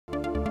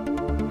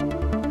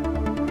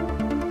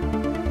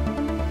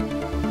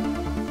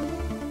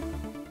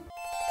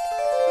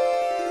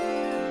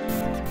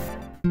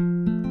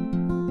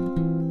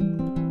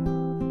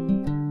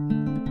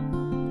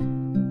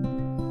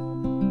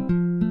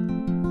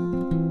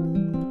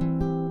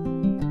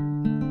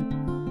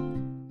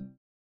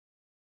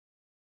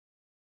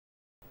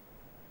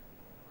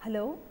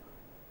Hello,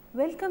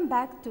 welcome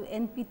back to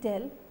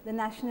NPTEL, the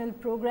National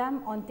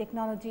Program on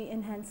Technology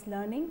Enhanced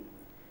Learning.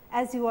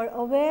 As you are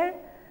aware,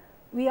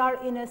 we are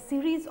in a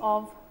series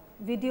of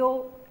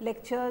video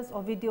lectures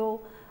or video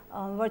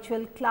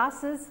virtual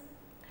classes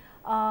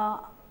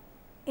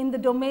in the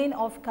domain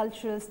of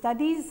cultural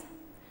studies,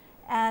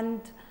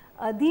 and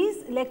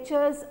these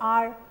lectures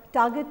are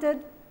targeted,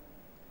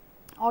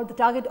 or the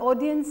target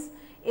audience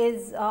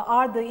is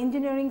are the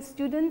engineering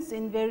students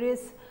in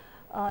various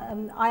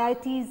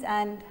IITs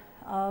and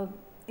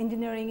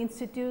engineering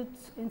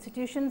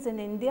institutions in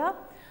India.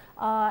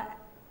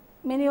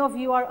 Many of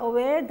you are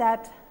aware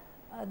that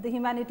the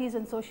humanities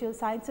and social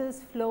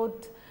sciences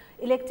float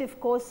elective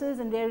courses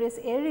in various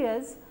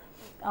areas,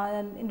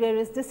 in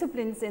various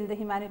disciplines in the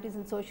humanities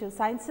and social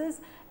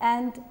sciences,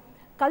 and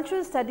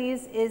cultural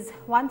studies is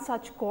one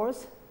such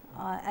course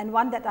and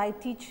one that I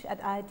teach at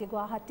IIT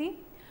Guwahati.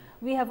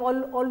 We have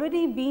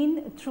already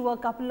been through a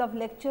couple of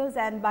lectures,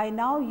 and by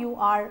now you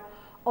are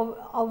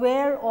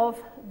aware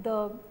of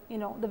the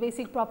the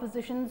basic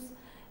propositions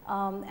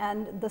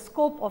and the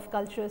scope of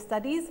cultural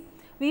studies.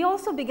 We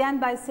also began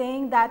by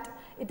saying that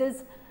it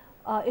is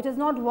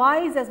not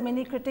wise, as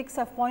many critics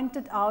have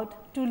pointed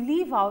out, to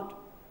leave out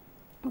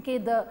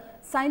the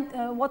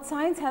what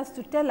science has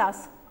to tell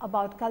us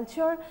about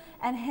culture,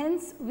 and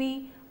hence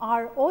we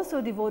are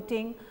also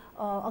devoting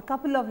a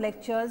couple of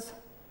lectures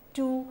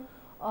to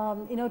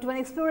to an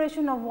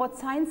exploration of what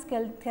science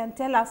can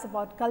tell us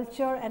about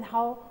culture, and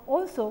how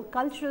also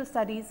cultural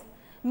studies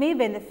may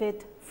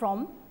benefit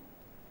from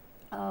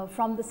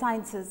the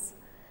sciences.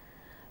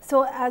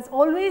 So, as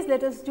always,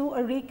 let us do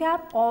a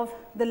recap of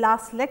the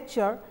last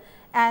lecture,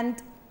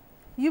 and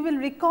you will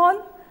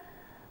recall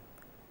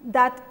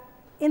that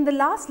in the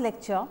last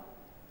lecture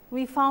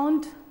we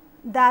found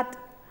that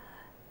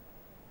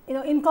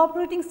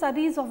incorporating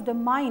studies of the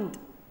mind,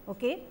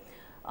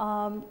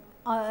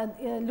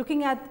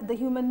 looking at the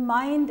human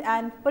mind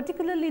and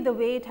particularly the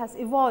way it has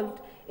evolved,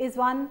 is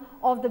one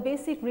of the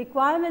basic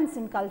requirements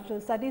in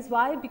cultural studies.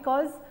 Why?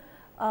 Because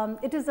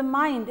it is the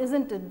mind,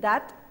 isn't it,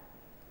 that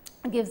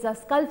gives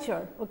us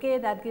culture,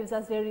 that gives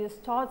us various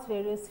thoughts,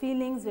 various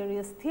feelings,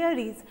 various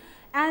theories,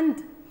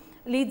 and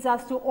leads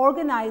us to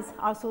organize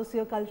our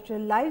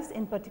socio-cultural lives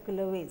in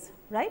particular ways,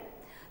 right.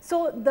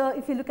 So,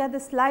 if you look at the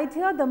slide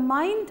here, the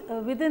mind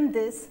within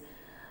this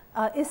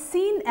is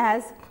seen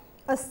as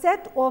a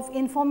set of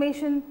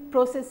information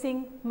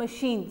processing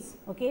machines.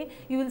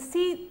 You will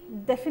see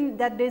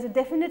that there is a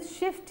definite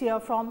shift here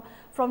from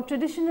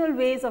traditional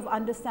ways of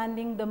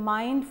understanding the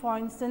mind. For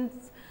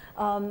instance,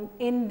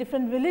 in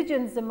different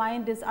religions, the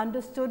mind is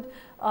understood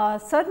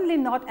certainly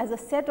not as a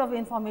set of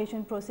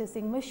information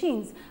processing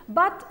machines,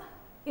 but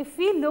if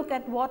we look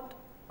at what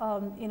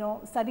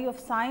study of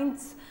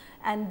science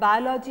and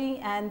biology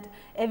and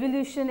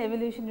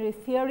evolutionary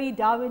theory,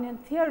 Darwinian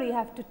theory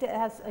have to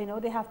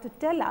they have to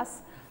tell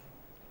us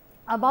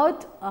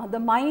about the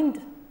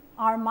mind,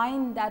 our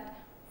mind that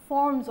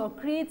forms or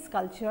creates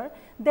culture,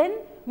 then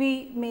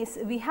we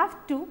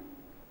have to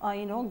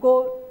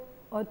go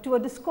to a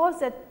discourse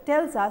that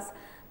tells us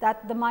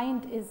that the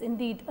mind is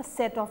indeed a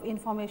set of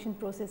information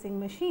processing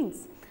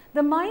machines.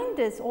 The mind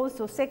is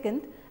also,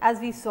 second, as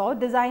we saw,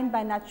 designed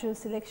by natural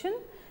selection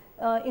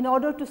in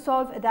order to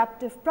solve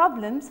adaptive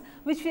problems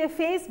which were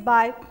faced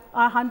by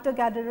our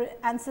hunter-gatherer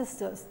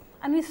ancestors.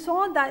 And we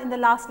saw that in the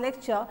last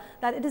lecture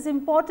that it is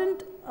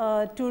important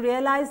to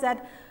realize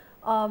that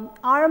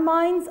our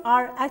minds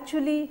are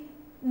actually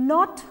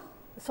not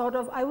sort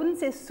of, I would not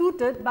say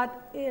suited,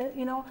 but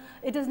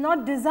it is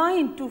not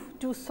designed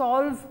to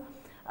solve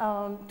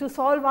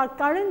our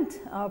current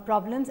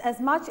problems as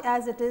much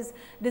as it is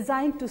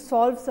designed to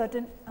solve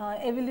certain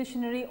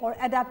evolutionary or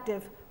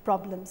adaptive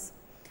problems.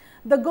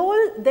 The goal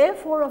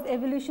therefore of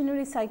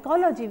evolutionary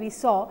psychology, we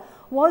saw,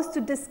 was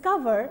to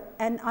discover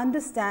and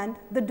understand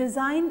the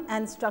design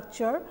and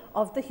structure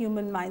of the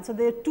human mind. So,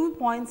 there are 2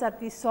 points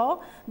that we saw: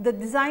 the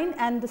design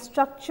and the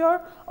structure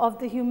of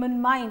the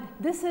human mind.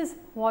 This is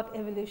what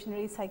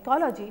evolutionary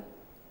psychology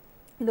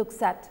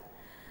looks at.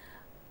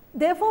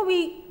 Therefore,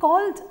 we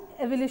called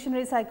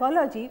evolutionary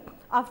psychology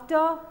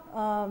after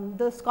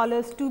the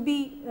scholars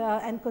Tooby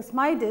and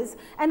Cosmides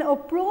an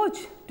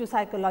approach to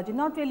psychology,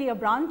 not really a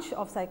branch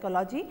of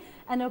psychology,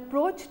 an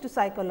approach to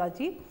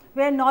psychology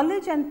where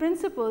knowledge and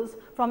principles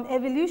from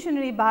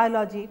evolutionary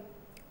biology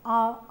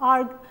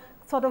are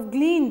sort of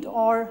gleaned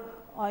or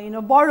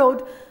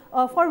borrowed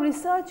for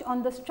research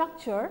on the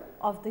structure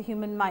of the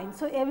human mind.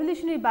 So,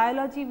 evolutionary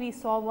biology, we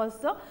saw, was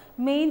the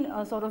main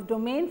sort of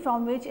domain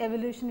from which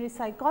evolutionary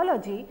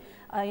psychology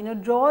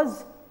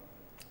draws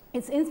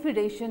its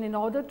inspiration in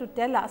order to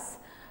tell us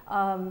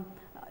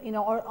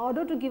or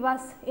order to give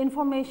us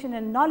information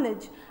and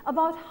knowledge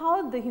about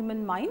how the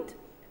human mind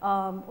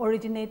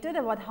originated,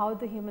 about how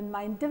the human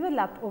mind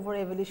developed over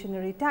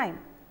evolutionary time.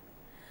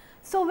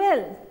 So,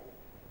 well,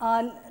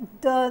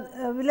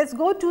 let us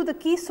go to the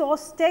key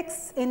source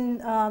texts in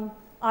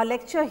our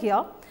lecture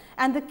here,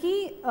 and the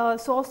key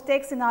source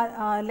texts in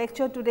our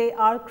lecture today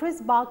are Chris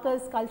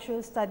Barker's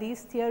Cultural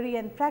Studies Theory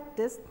and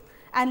Practice,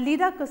 and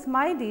Lida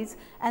Cosmides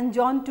and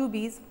John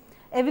Tooby's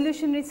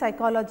Evolutionary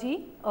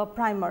Psychology, a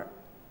primer.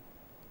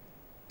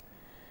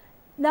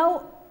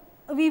 Now,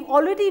 we have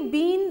already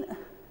been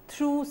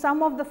through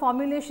some of the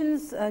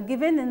formulations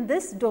given in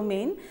this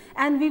domain,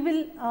 and we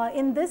will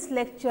in this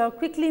lecture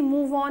quickly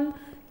move on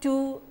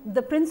to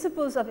the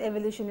principles of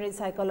evolutionary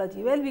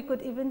psychology. Well, we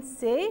could even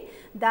say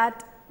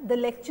that the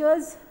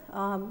lectures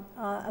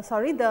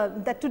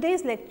that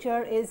today's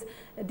lecture is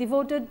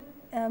devoted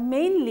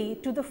mainly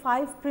to the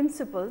 5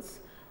 principles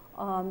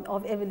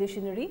of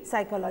evolutionary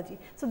psychology.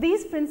 So,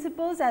 these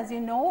principles, as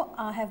you know,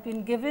 have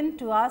been given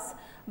to us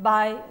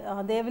by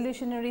the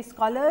evolutionary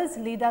scholars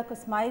Leda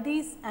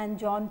Cosmides and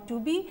John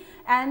Tooby,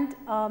 and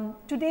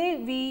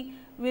today we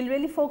will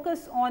really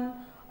focus on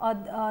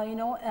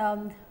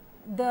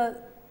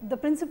the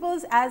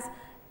principles as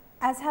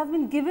have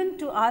been given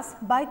to us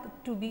by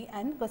Tooby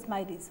and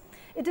Cosmides.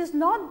 It is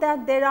not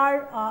that there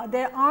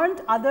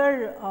aren't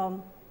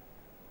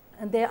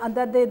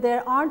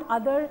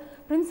other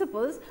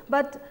principles,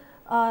 but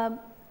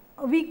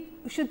we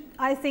should,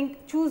 I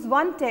think, choose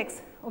one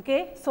text,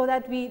 okay, so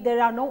that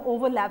there are no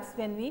overlaps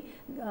when we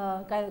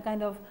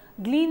kind of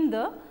glean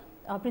the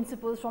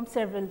principles from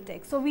several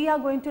texts. So, we are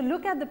going to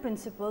look at the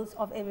principles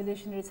of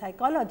evolutionary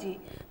psychology,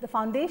 the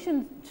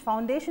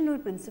foundational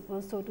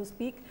principles, so to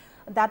speak,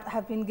 that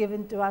have been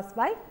given to us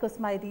by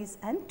Cosmides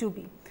and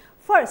Tooby.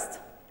 First,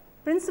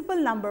 principle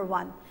number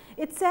 1,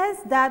 it says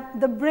that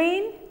the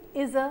brain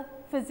is a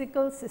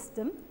physical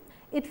system.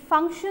 It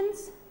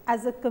functions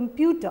as a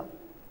computer.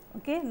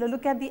 Okay,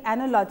 look at the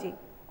analogy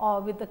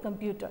with the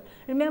computer.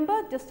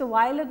 Remember, just a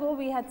while ago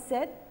we had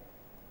said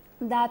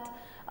that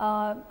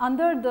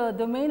under the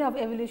domain of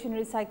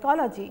evolutionary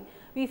psychology,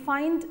 we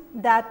find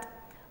that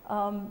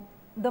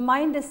the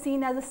mind is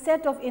seen as a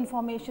set of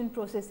information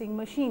processing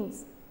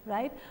machines,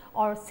 right,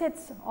 or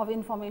sets of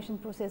information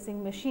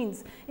processing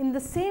machines. In the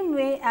same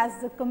way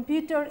as the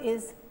computer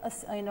is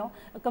a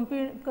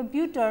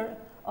computer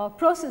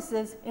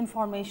processes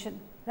information,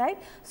 right.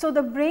 So,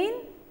 the brain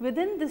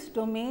within this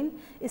domain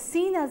is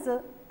seen as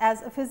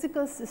a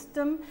physical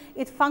system.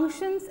 It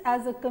functions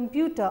as a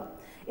computer.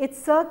 Its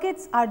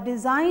circuits are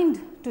designed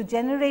to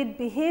generate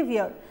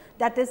behavior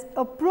that is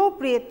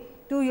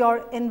appropriate to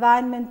your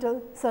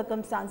environmental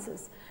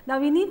circumstances.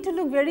 Now, we need to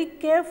look very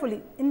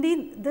carefully.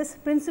 Indeed, this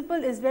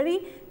principle is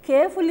very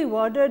carefully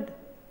worded,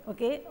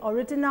 okay, or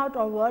written out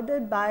or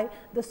worded by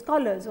the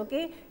scholars.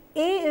 Okay.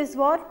 A is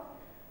what?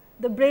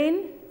 The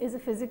brain is a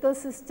physical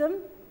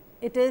system.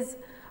 It is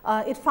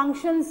it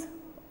functions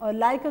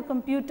like a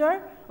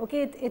computer,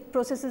 okay, it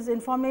processes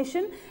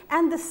information,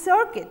 and the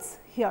circuits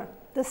here,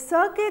 the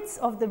circuits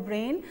of the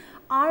brain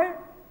are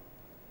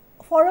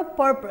for a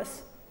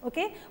purpose.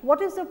 Okay.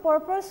 What is the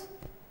purpose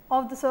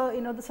of the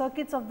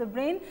circuits of the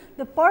brain?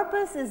 The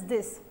purpose is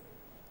this,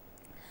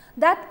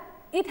 that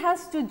it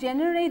has to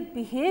generate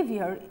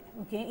behavior,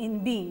 okay,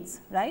 in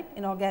beings, right,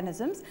 in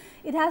organisms.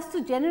 It has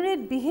to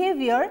generate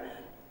behavior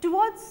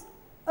towards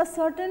a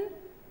certain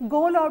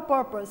goal or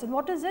purpose. And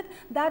what is it?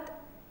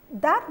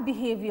 That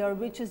behavior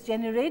which is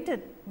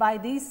generated by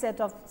these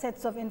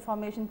sets of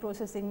information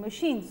processing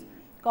machines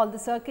called the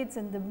circuits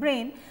in the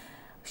brain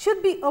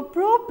should be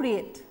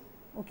appropriate,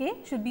 okay,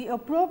 should be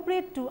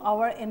appropriate to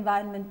our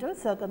environmental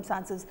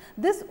circumstances.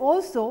 This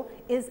also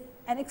is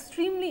an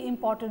extremely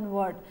important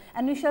word,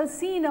 and we shall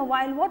see in a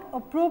while what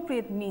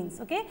appropriate means.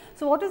 Okay.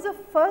 So, what is the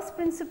first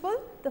principle?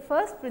 The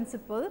first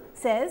principle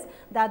says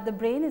that the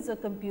brain is a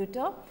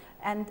computer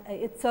and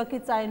its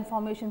circuits are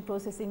information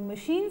processing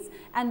machines,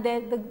 and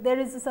there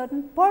is a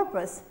certain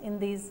purpose in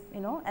these,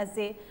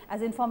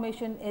 as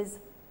information is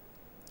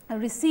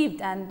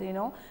received and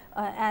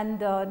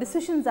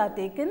decisions are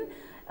taken.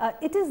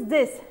 It is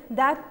this,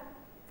 that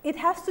it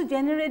has to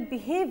generate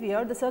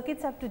behavior, the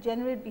circuits have to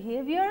generate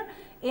behavior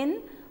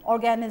in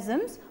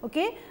organisms,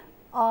 okay,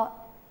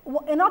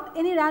 not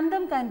any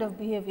random kind of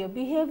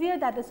behavior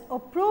that is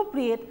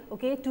appropriate,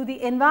 okay, to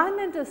the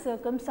environmental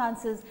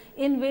circumstances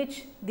in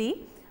which the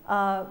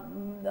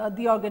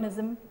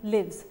organism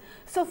lives.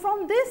 So,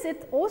 from this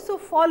it also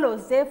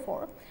follows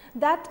therefore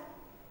that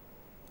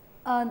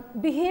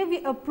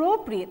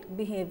appropriate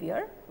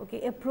behavior,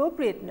 okay,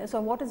 appropriateness,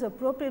 or what is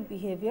appropriate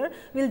behavior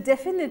will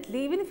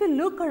definitely, even if you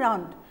look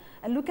around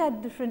and look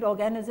at different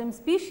organism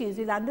species,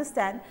 you will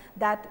understand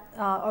that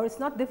or it is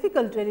not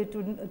difficult really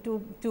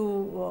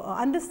to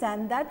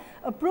understand that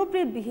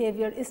appropriate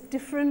behavior is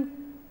different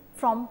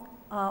from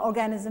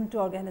organism to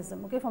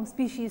organism, okay, from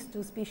species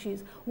to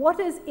species. What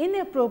is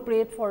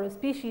inappropriate for a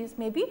species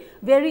may be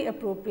very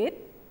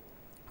appropriate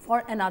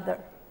for another.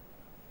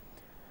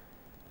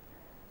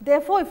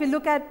 Therefore, if you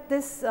look at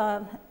this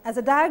as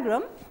a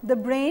diagram, the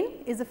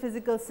brain is a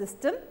physical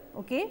system,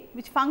 okay,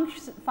 which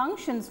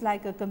functions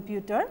like a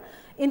computer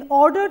in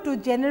order to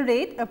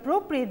generate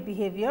appropriate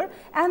behavior,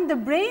 and the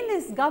brain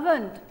is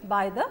governed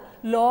by the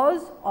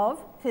laws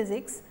of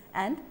physics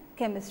and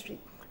chemistry.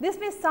 This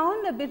may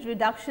sound a bit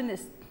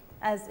reductionist,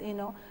 as you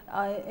know,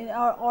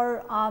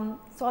 or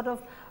sort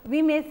of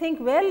we may think,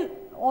 well,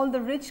 all the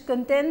rich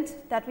content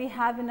that we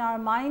have in our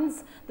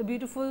minds, the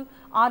beautiful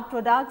art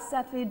products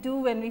that we do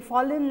when we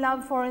fall in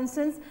love, for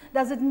instance,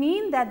 does it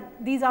mean that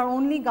these are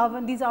only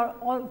governed, these are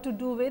all to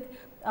do with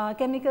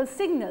chemical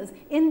signals?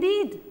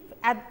 Indeed,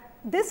 at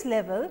this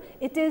level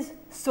it is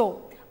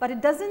so, but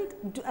it does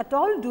not at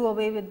all do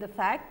away with the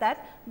fact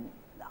that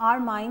our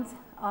minds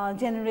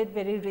generate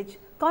very rich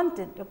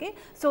content. Okay.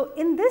 So,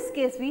 in this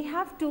case we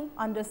have to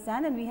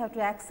understand and we have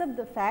to accept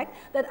the fact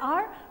that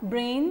our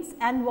brains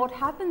and what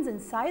happens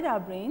inside our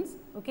brains,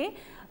 okay,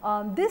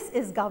 this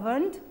is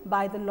governed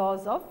by the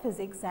laws of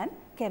physics and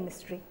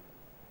chemistry.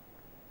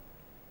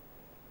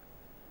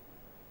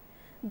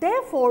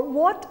 Therefore,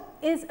 what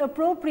is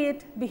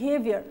appropriate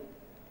behavior?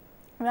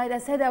 Right, I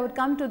said I would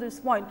come to this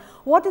point.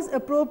 What is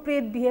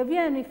appropriate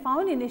behavior? And we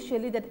found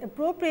initially that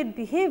appropriate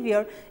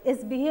behavior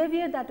is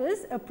behavior that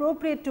is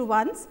appropriate to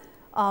one's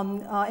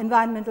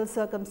environmental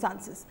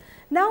circumstances.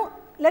 Now,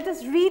 let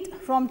us read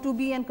from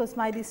Tooby and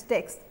Cosmides'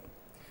 text.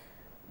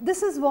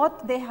 This is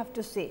what they have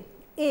to say.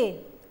 A,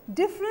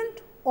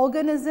 different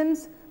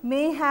organisms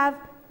may have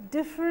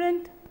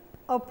different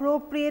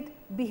appropriate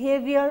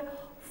behavior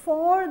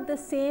for the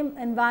same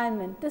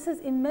environment. This is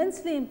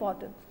immensely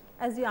important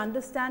as you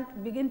understand,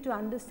 begin to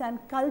understand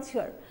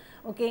culture,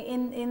 okay,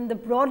 in the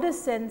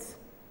broadest sense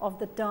of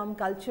the term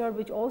culture,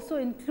 which also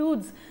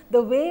includes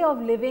the way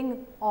of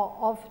living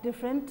of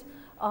different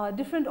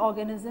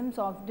organisms,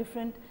 of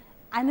different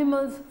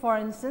animals, for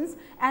instance,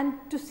 and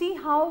to see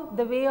how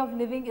the way of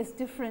living is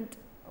different,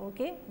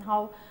 okay,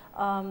 how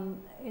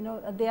you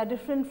know, they are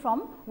different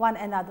from one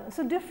another.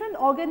 So, different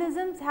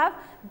organisms have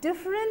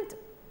different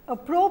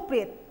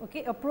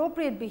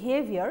appropriate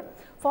behavior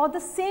for the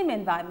same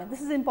environment.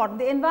 This is important.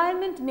 The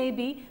environment may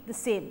be the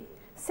same.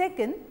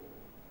 Second,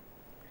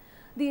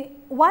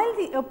 while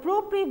the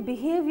appropriate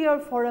behavior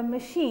for a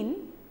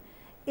machine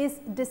is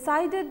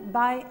decided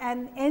by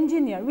an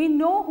engineer, we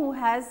know who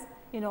has,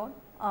 you know,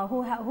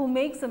 who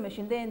makes a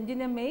machine. The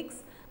engineer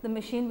makes the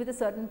machine with a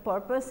certain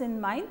purpose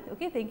in mind,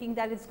 okay, thinking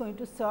that it's going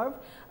to serve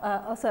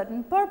a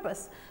certain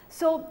purpose.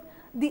 So,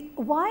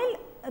 while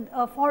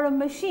for a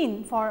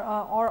machine, for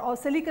or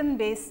silicon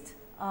based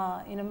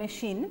you know,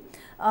 machine,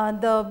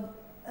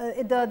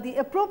 the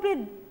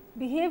appropriate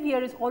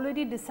behavior is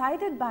already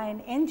decided by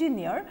an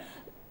engineer,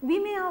 we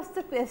may ask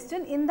the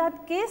question, in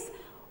that case,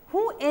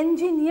 who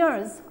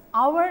engineers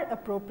our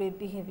appropriate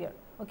behavior?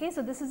 Okay.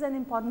 So, this is an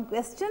important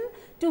question,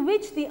 to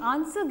which the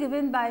answer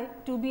given by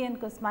Tooby and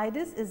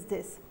Cosmides is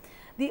this: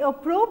 the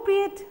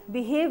appropriate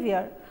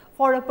behavior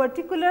for a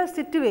particular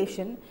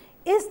situation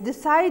is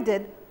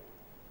decided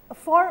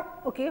for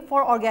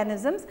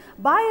organisms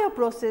by a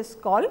process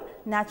called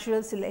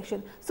natural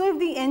selection. So, if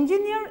the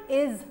engineer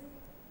is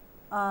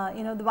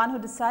you know, the one who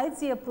decides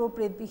the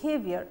appropriate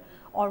behavior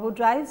or who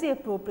drives the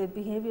appropriate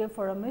behavior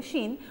for a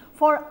machine,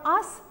 for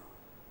us,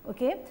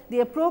 okay,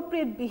 the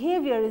appropriate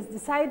behavior is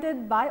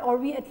decided by, or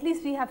we at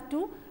least we have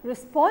to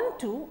respond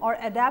to or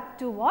adapt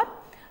to what?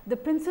 The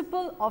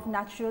principle of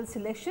natural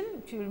selection,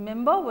 which you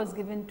remember was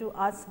given to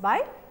us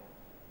by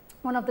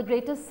one of the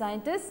greatest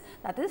scientists,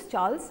 that is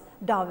Charles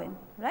Darwin,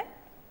 right.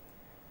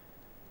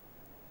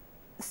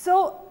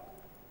 So,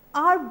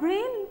 our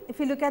brain, if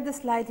you look at the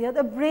slide here,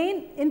 the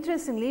brain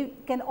interestingly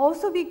can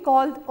also be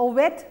called a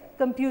wet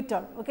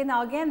computer. Okay.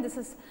 Now, again this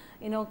is,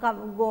 you know,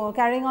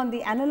 carrying on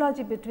the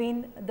analogy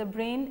between the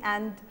brain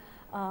and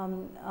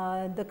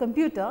the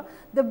computer.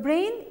 The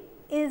brain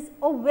is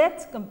a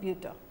wet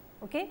computer.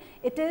 Okay.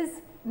 It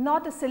is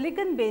not a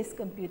silicon based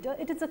computer,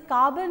 it is a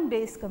carbon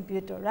based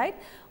computer, right,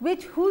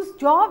 whose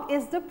job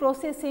is the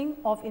processing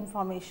of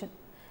information,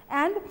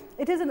 and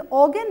it is an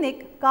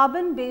organic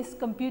carbon based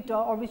computer,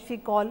 or which we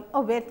call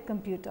a wet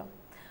computer.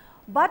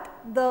 But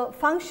the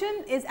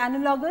function is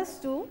analogous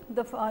to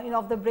the you know,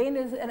 of the brain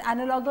is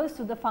analogous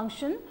to the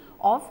function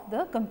of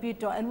the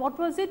computer. And what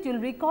was it? You will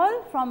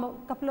recall from a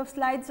couple of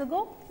slides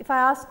ago. If I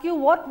ask you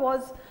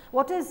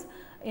what is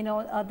you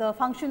know, the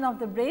function of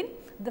the brain?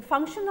 The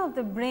function of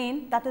the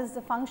brain, that is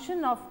the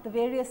function of the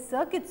various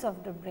circuits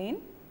of the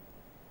brain,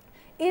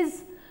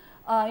 is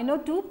you know,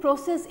 to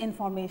process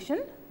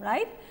information,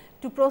 right.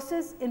 To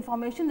process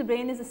information, the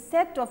brain is a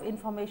set of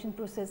information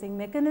processing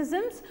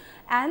mechanisms,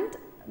 and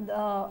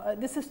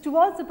this is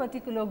towards a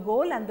particular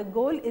goal, and the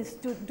goal is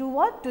to do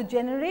what? To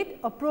generate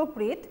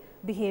appropriate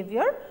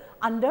behavior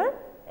under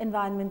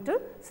environmental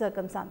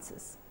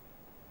circumstances.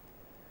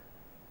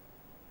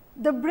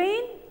 The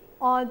brain,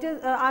 I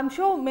am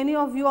sure many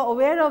of you are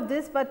aware of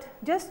this, but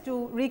just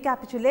to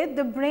recapitulate,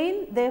 the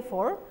brain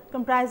therefore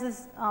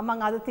comprises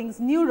among other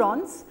things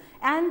neurons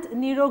and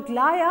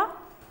neuroglia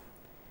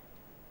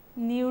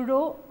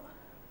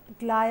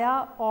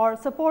or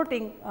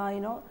supporting you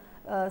know,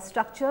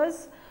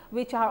 structures,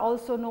 which are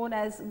also known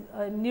as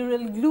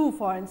neural glue,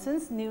 for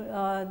instance,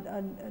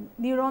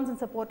 neurons and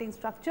supporting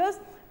structures,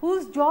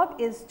 whose job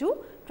is to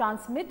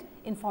transmit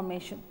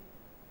information.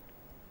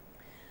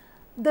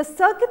 The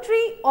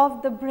circuitry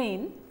of the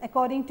brain,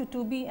 according to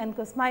Tooby and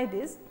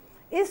Cosmides,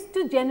 is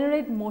to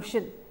generate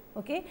motion.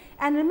 Okay.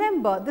 And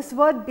remember, this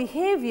word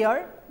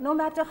behavior, no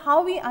matter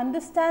how we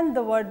understand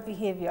the word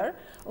behavior,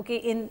 okay,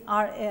 in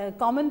our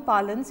common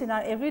parlance, in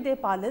our everyday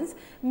parlance,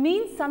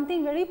 means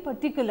something very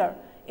particular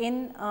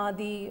in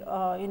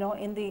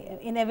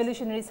in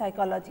evolutionary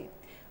psychology.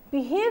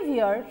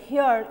 Behavior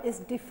here is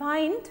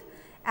defined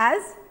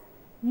as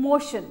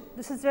motion.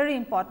 This is very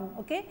important.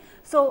 Okay.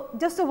 So,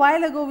 just a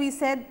while ago we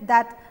said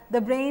that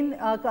the brain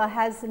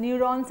has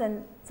neurons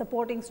and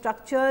supporting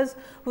structures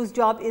whose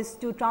job is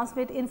to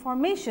transmit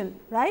information,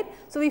 right.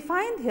 So, we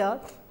find here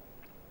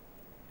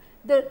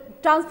the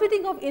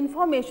transmitting of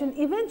information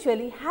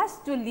eventually has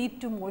to lead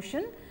to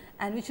motion,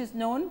 and which is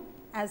known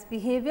as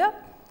behavior,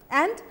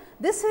 and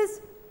this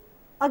is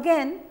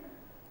again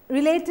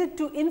related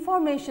to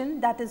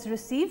information that is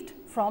received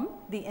from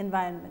the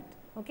environment.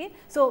 Okay.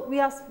 So, we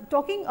are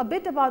talking a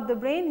bit about the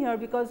brain here,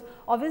 because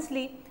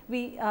obviously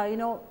we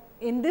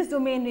in this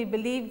domain we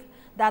believe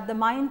that the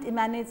mind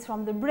emanates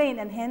from the brain,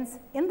 and hence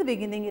in the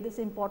beginning it is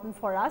important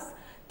for us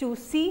to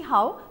see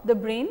how the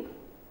brain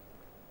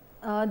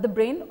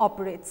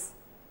operates.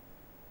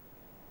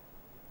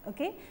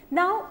 Okay.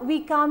 Now,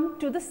 we come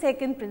to the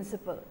second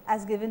principle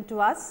as given to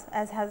us,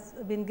 as has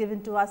been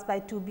given to us by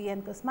Tooby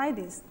and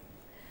Cosmides.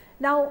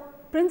 Now,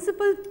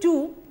 principle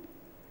 2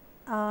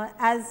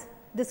 as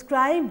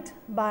described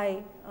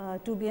by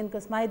Tooby and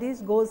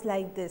Cosmides goes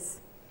like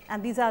this,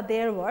 and these are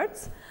their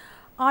words.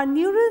 Our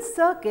neural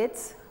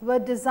circuits were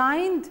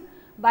designed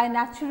by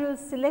natural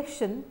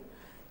selection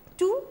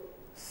to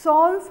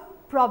solve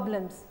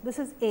problems. This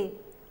is A.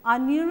 Our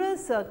neural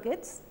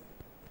circuits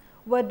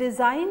were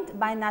designed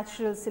by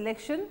natural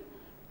selection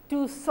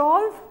to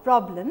solve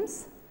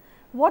problems.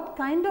 What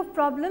kind of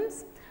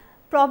problems?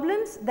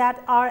 Problems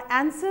that our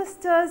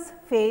ancestors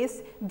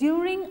faced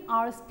during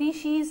our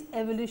species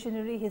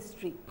evolutionary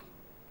history.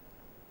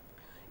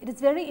 It is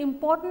very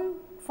important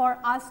for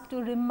us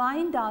to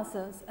remind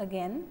ourselves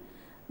again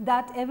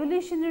that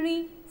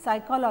evolutionary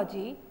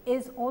psychology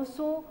is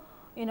also,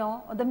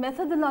 the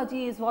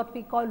methodology is what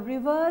we call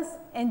reverse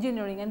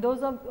engineering, and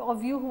those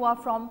of you who are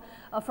from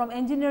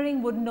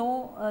engineering would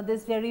know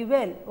this very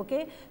well.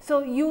 Okay.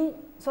 So, you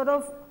sort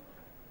of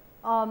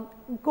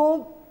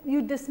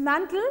you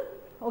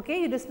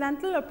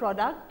dismantle a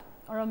product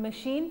or a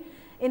machine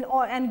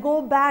and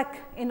go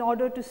back in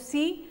order to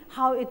see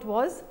how it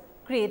was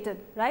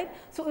created, right.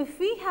 So, if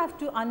we have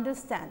to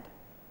understand,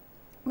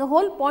 the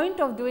whole point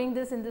of doing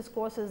this in this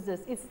course is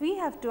this: if we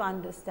have to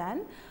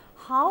understand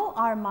how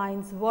our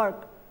minds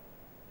work,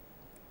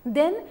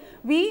 then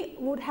we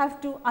would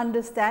have to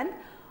understand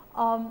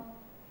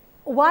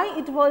why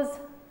it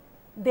was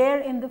there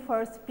in the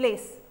first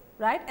place,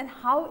 right, and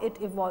how it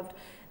evolved,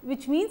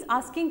 which means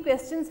asking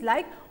questions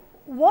like,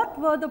 what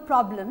were the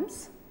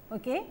problems,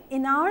 okay,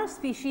 in our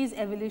species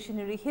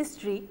evolutionary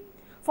history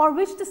for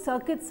which the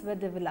circuits were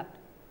developed.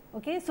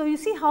 Okay. So, you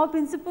see how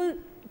principle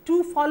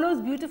 2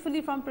 follows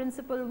beautifully from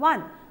principle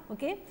 1.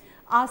 Okay.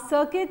 Our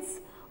circuits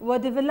were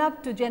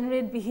developed to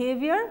generate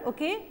behavior,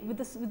 okay, with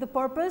the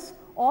purpose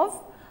of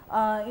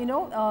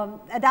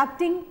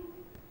adapting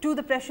to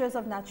the pressures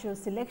of natural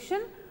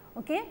selection.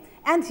 Okay.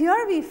 And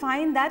here we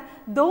find that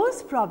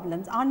those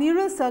problems, our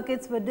neural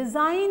circuits were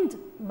designed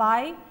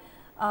by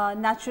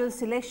natural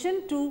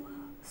selection to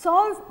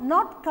solve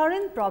not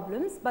current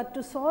problems, but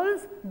to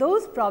solve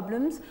those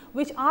problems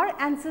which our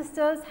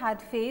ancestors had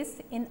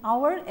faced in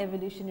our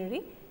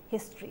evolutionary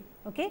history.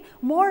 Okay.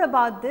 More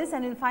about this,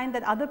 and you will find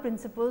that other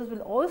principles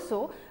will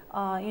also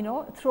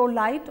throw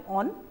light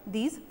on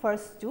these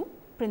first two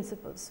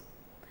principles.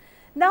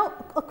 Now,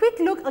 a quick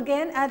look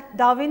again at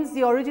Darwin's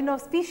The Origin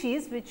of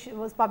Species, which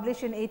was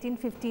published in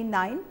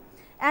 1859,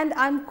 and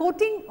I am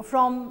quoting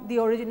from The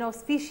Origin of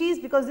Species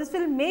because this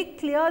will make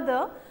clear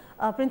the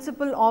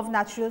principle of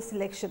natural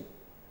selection.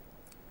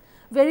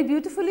 Very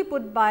beautifully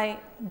put by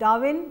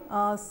Darwin,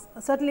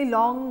 certainly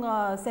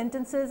long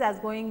sentences as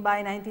going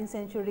by 19th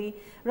century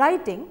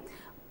writing,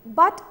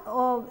 but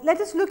let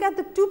us look at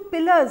the two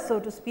pillars, so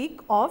to speak,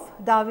 of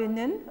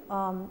Darwinian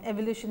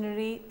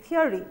evolutionary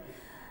theory,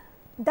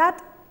 that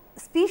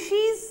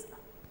species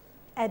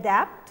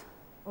adapt,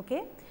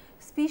 okay,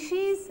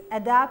 species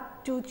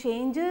adapt to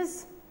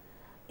changes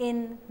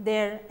in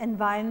their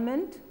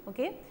environment,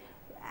 okay,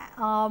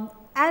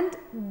 and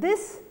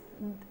this,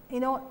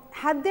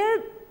 had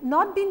there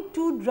not been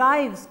two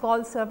drives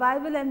called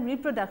survival and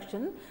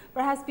reproduction,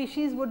 perhaps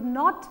species would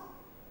not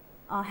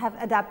have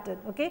adapted.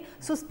 Okay.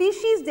 So,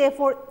 species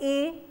therefore,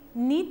 A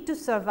need to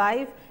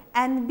survive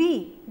and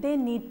B they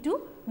need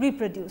to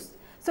reproduce.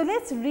 So,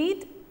 let us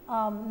read,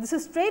 this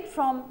is straight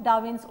from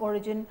Darwin's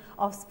Origin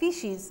of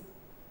Species.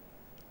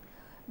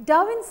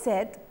 Darwin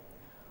said,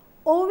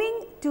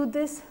 owing to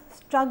this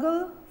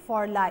struggle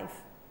for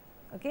life,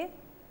 okay,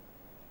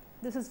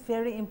 this is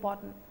very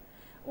important,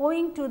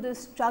 owing to the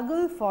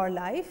struggle for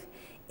life,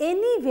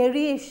 any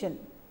variation,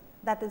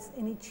 that is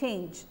any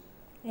change,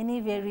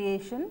 any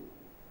variation,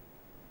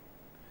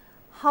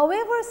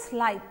 however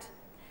slight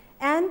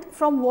and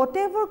from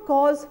whatever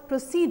cause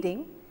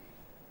proceeding,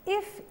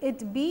 if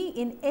it be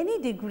in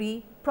any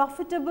degree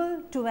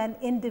profitable to an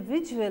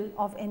individual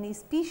of any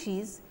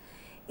species,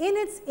 in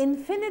its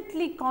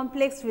infinitely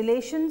complex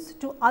relations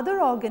to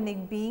other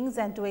organic beings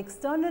and to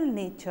external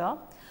nature,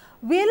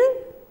 will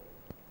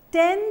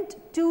tend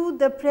to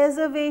the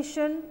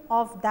preservation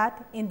of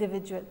that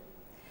individual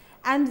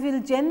and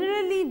will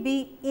generally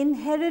be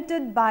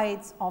inherited by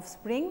its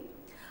offspring.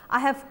 I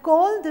have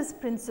called this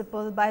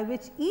principle by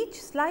which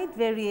each slight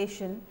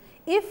variation,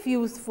 if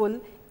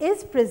useful,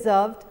 is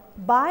preserved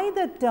by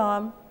the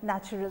term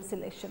natural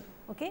selection.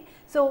 Okay.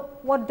 So,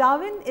 what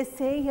Darwin is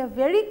saying here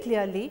very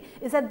clearly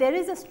is that there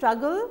is a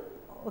struggle,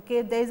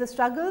 okay, there is a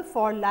struggle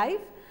for life,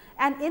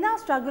 and in our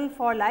struggle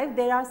for life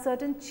there are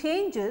certain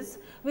changes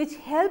which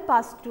help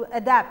us to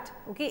adapt.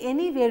 Okay.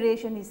 Any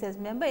variation, he says,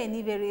 remember,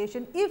 any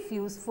variation, if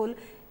useful,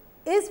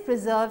 is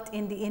preserved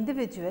in the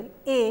individual.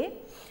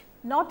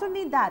 Not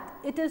only that,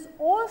 it is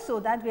also,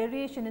 that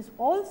variation is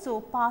also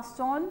passed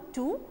on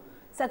to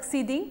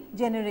succeeding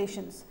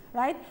generations,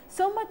 right.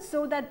 So much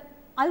so that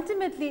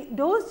ultimately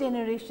those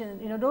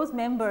generations, those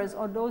members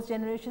or those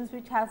generations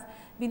which have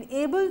been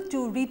able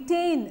to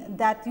retain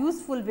that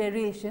useful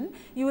variation,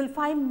 you will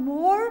find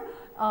more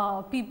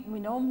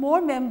people,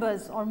 more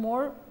members or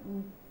more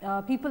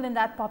people in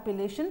that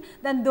population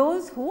than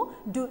those who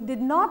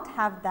did not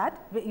have that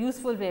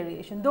useful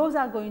variation. Those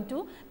are going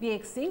to be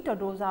extinct, or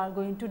those are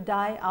going to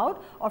die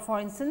out, or for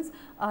instance,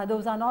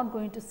 those are not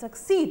going to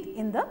succeed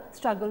in the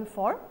struggle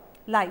for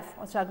life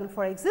or struggle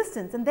for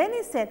existence. And then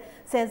he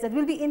says that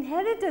will be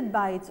inherited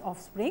by its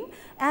offspring,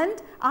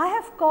 and I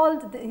have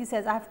called, he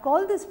says, I have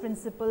called this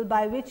principle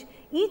by which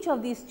each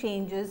of these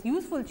changes,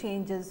 useful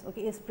changes,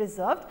 okay, is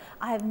preserved.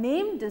 I have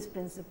named this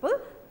principle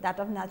that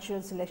of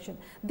natural selection.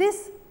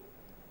 This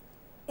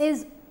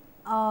is,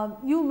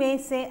 you may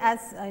say,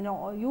 as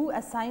you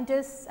as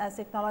scientists, as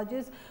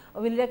technologists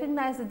will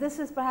recognize that this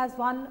is perhaps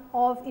one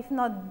of, if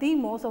not the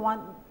most, or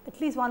at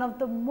least one of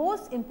the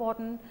most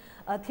important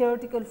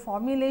theoretical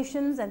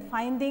formulations and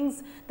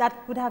findings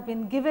that could have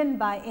been given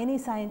by any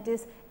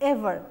scientist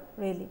ever,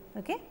 really.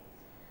 Okay.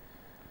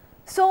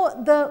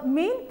 So, the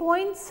main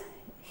points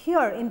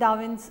here in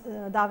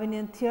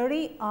Darwinian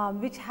theory,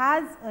 which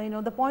has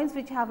the points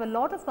which have a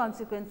lot of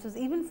consequences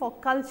even for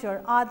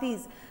culture, are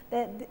these: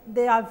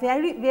 there are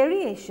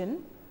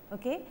variation,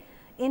 okay,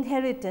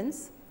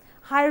 inheritance,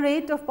 high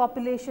rate of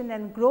population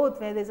and growth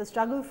where there is a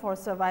struggle for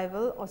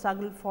survival or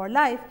struggle for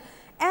life,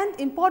 and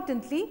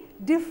importantly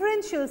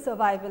differential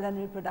survival and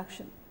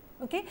reproduction.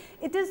 Okay.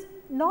 It is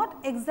not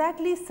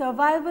exactly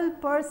survival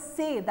per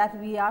se that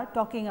we are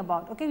talking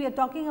about. Okay. We are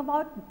talking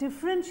about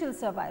differential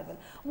survival.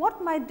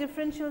 What might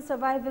differential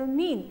survival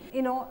mean?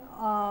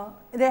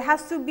 There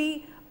has to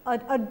be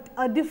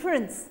a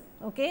difference,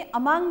 okay,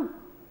 among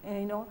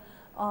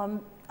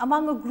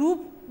among a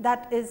group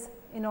that is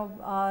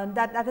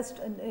that is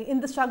in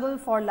the struggle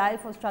for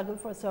life or struggle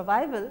for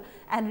survival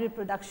and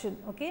reproduction.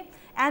 Okay.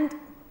 And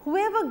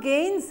whoever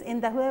gains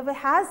in that, whoever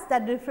has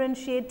that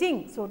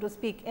differentiating, so to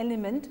speak,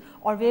 element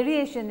or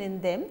variation in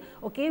them,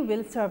 okay,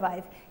 will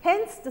survive.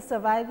 Hence, the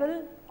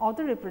survival or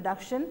the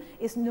reproduction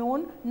is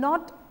known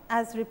not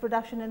as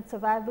reproduction and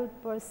survival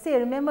per se.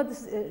 Remember,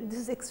 this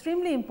is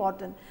extremely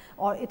important,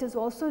 or it is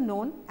also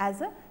known as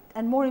a,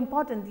 and more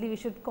importantly, we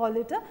should call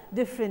it a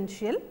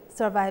differential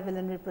survival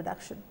and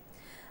reproduction.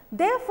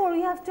 Therefore,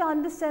 we have to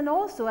understand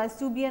also, as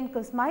Subi and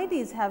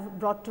Cosmides have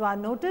brought to our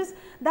notice,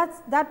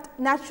 that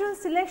natural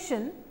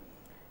selection,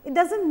 it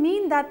does not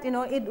mean that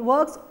it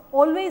works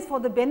always for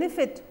the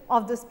benefit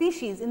of the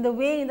species in the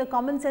way, in the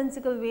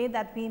commonsensical way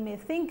that we may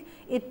think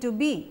it to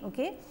be.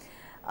 Okay.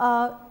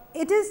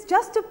 It is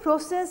just a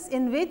process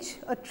in which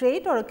a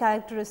trait or a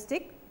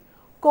characteristic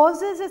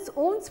causes its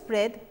own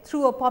spread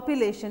through a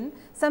population,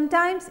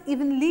 sometimes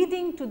even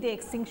leading to the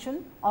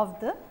extinction of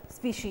the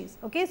species.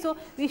 Okay. So,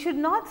 we should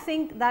not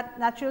think that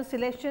natural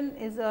selection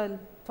is a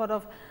sort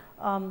of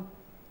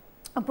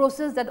a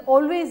process that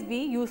always be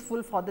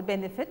useful for the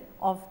benefit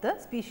of the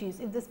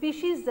species. If the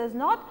species does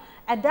not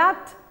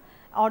adapt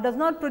or does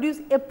not produce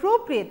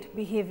appropriate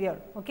behavior,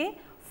 okay,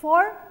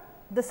 for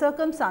the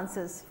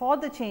circumstances, for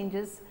the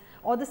changes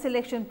or the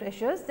selection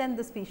pressures, then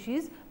the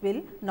species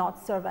will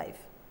not survive.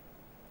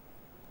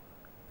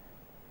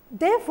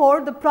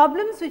 Therefore, the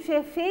problems which we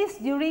have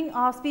faced during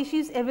our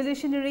species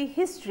evolutionary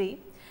history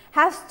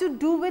has to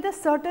do with a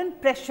certain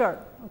pressure.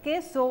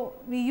 Okay. So,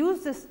 we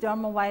used this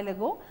term a while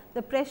ago.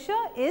 The pressure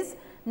is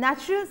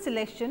natural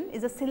selection,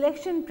 is a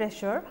selection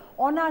pressure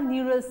on our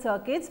neural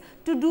circuits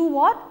to do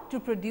what? To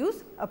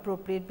produce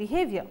appropriate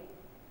behavior.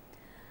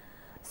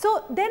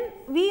 So, then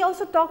we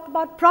also talked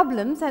about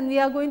problems, and we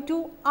are going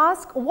to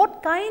ask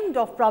what kind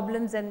of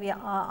problems and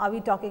are we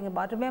talking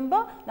about.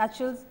 Remember,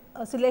 natural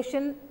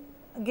selection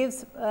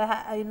gives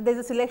there is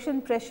a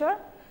selection pressure.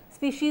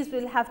 Species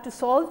will have to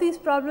solve these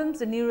problems,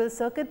 the neural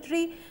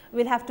circuitry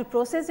will have to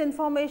process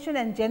information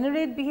and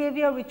generate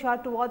behavior which are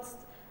towards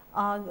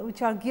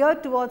which are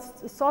geared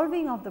towards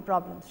solving of the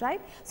problems,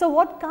 right. So,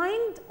 what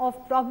kind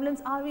of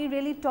problems are we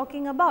really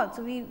talking about?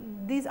 So,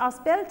 these are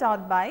spelled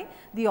out by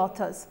the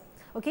authors.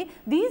 Okay.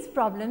 These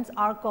problems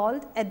are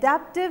called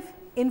adaptive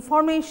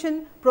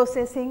information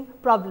processing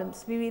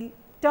problems. We will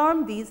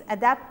term these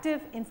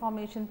adaptive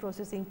information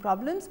processing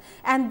problems,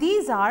 and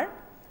these are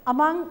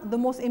among the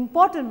most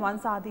important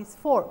ones are these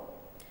 4.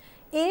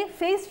 A,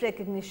 face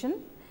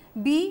recognition,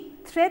 B,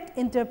 threat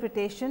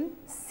interpretation,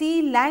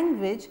 C,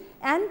 language,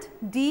 and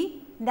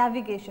D,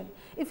 navigation.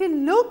 If you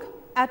look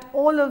at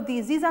all of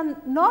these are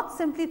not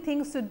simply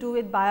things to do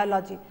with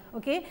biology.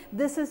 Okay?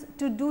 This is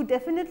to do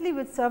definitely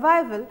with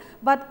survival,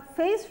 but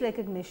face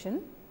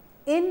recognition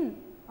in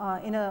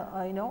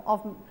a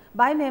of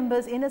by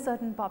members in a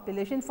certain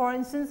population, for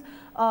instance,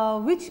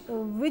 which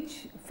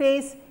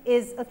face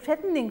is a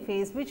threatening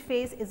face, which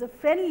face is a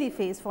friendly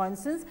face, for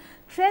instance.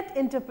 Threat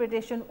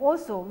interpretation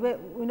also, where,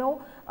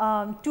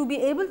 to be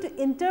able to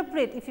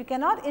interpret, if you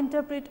cannot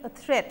interpret a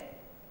threat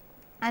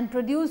and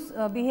produce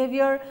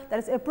behavior that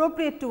is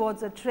appropriate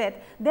towards a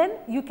threat, then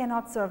you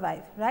cannot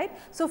survive, right.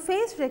 So,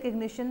 face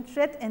recognition,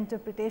 threat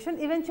interpretation,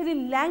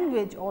 eventually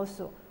language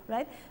also,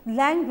 right,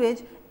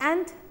 language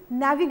and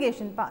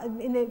navigation,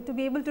 to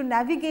be able to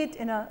navigate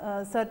in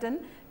a certain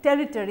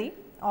territory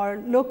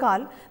or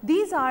locale.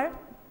 These are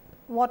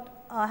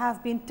what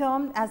have been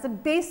termed as the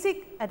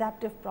basic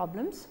adaptive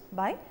problems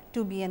by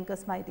Tooby and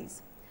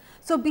Cosmides.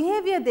 So,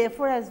 behavior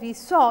therefore, as we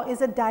saw,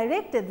 is a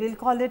directed, we will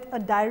call it a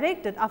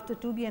directed after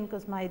Tooby and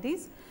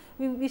Cosmides,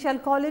 we shall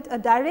call it a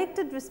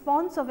directed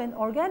response of an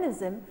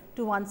organism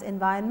to one's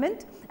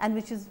environment, and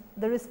which is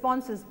the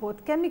response is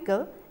both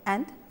chemical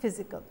and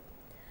physical.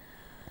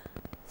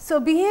 So,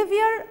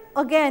 behavior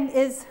again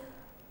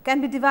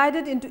can be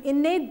divided into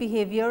innate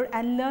behavior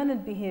and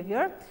learned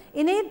behavior.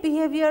 Innate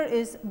behavior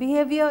is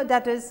behavior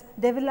that is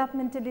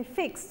developmentally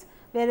fixed,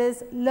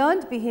 whereas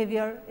learned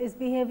behavior is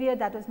behavior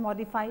that is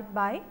modified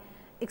by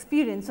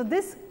experience. So,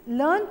 this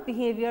learned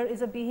behavior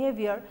is a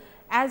behavior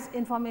as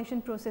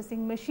information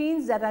processing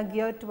machines that are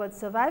geared towards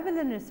survival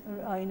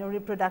and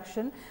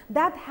reproduction,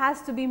 that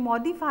has to be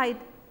modified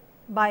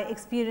by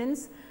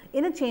experience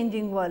in a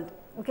changing world,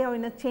 okay, or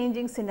in a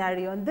changing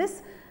scenario. And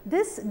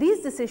these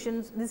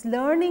decisions, this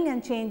learning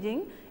and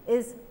changing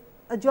is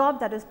a job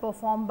that is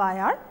performed by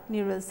our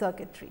neural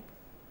circuitry.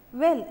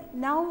 Well,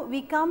 now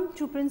we come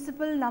to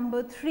principle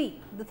number 3,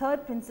 the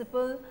third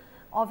principle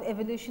of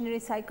evolutionary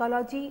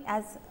psychology,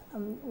 as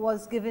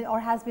was given or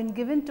has been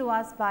given to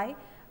us by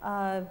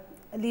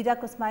Leda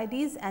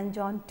Cosmides and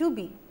John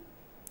Tooby.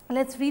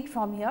 Let us read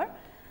from here.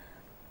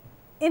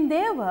 In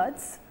their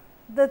words,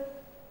 the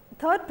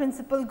third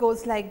principle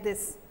goes like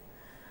this.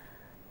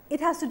 It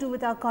has to do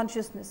with our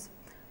consciousness.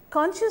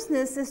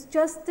 Consciousness is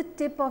just the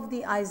tip of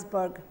the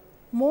iceberg.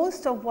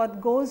 Most of what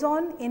goes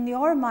on in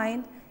your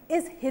mind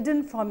is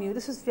hidden from you.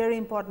 This is very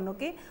important.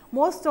 Okay?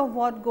 Most of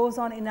what goes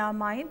on in our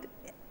mind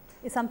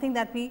is something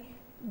that we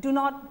do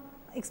not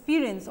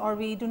experience, or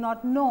we do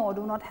not know, or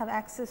do not have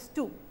access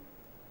to.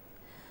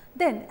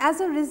 Then, as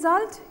a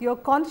result, your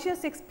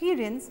conscious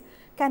experience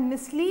can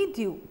mislead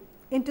you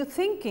into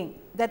thinking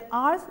that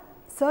our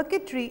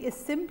circuitry is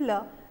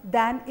simpler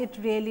than it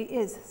really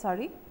is.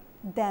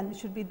 Than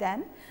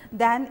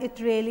it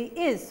really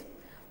is.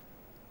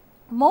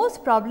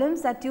 Most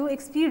problems that you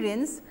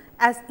experience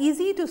as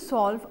easy to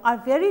solve are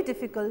very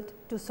difficult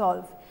to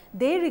solve.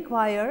 They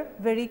require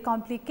very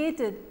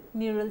complicated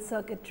neural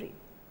circuitry.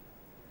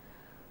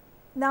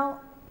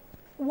 Now,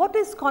 what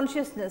is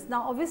consciousness?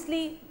 Now,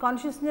 obviously,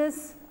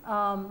 consciousness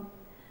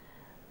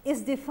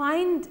is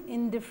defined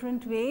in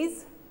different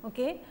ways,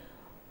 okay,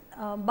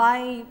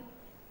 by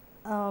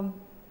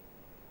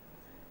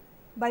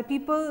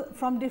people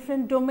from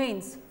different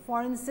domains.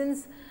 For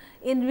instance,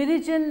 in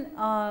religion,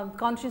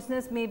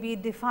 consciousness may be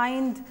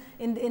defined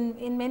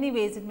in many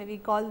ways. It may be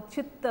called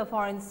chitta,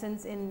 for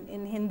instance,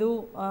 in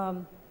Hindu,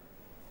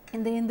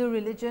 in the Hindu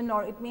religion,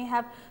 or it may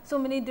have so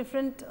many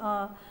different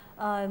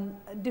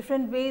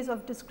ways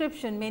of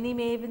description. Many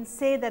may even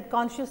say that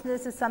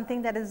consciousness is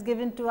something that is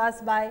given to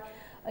us by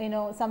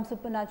some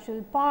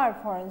supernatural power,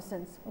 for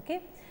instance.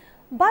 Okay?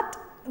 But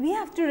we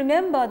have to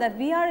remember that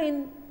we are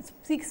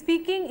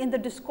speaking in the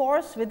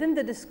discourse, within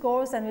the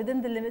discourse and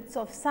within the limits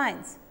of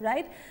science,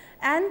 right.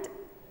 And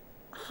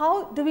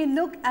how do we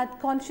look at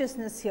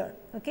consciousness here?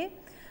 Okay.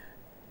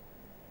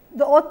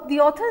 The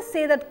authors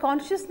say that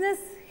consciousness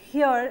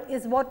here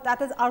is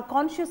that is our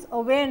conscious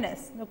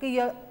awareness. Okay.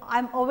 I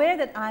am aware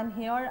that I am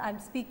here, I am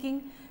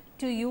speaking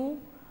to you,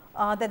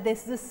 that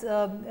this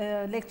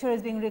lecture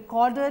is being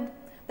recorded,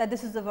 that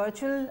this is a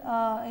virtual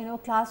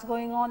class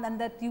going on, and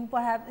that you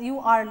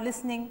are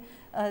listening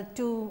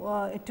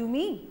to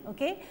me.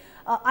 Okay,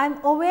 I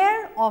am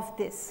aware of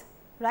this,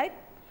 right?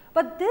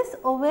 But this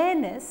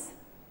awareness,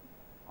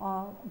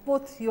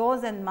 both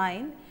yours and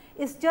mine,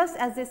 is just,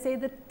 as they say,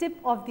 the tip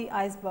of the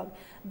iceberg.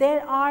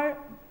 There are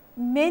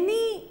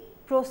many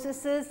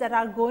processes that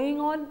are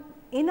going on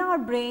in our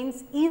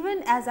brains,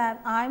 even as I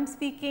am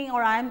speaking,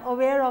 or I am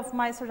aware of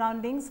my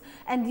surroundings,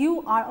 and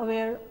you are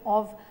aware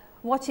of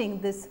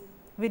watching this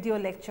video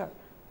lecture.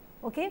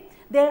 Okay?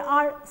 There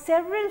are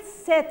several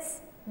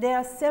sets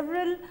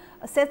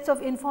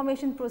of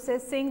information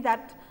processing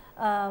that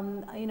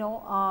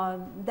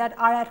that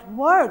are at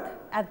work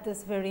at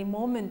this very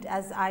moment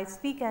as I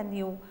speak and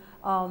you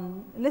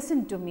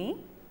listen to me.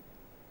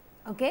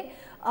 Okay.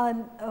 Our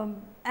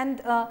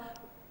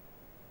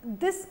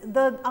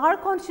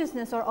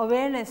consciousness or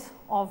awareness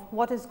of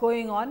what is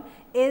going on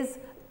is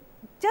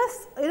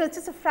just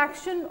just a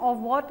fraction of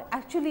what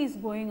actually is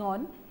going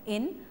on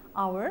in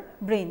our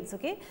brains.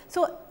 Okay.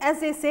 So, as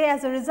they say,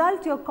 as a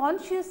result, your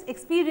conscious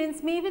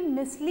experience may even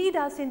mislead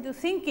us into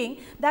thinking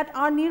that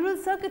our neural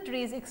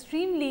circuitry is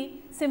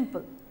extremely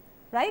simple,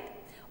 right.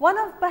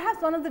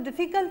 Perhaps one of the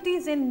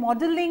difficulties in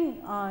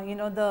modeling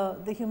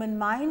the human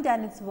mind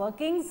and its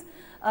workings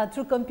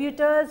through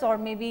computers or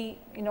maybe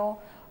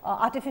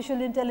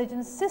artificial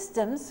intelligence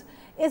systems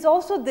is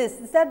also this,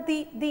 is that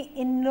the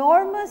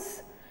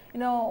enormous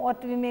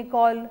what we may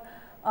call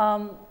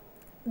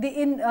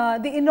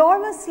the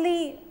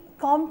enormously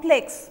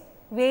complex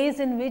ways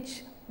in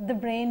which the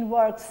brain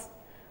works,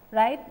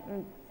 right,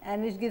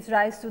 and which gives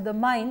rise to the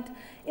mind,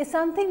 is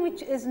something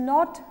which is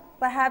not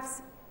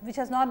perhaps which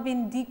has not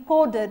been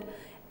decoded,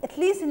 at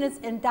least in its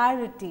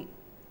entirety,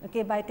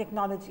 okay, by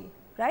technology,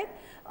 right.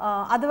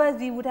 Otherwise,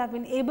 we would have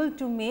been able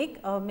to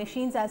make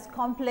machines as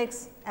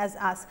complex as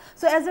us.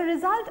 So, as a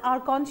result, our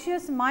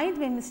conscious mind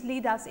may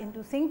mislead us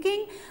into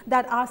thinking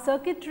that our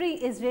circuitry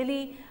is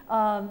really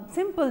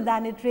simple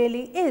than it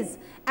really is,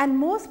 and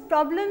most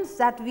problems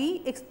that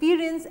we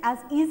experience as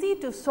easy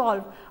to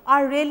solve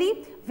are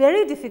really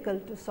very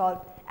difficult to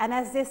solve, and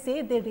as they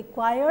say, they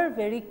require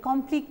very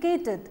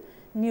complicated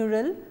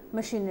neural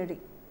machinery,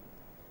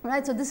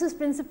 right. So, this is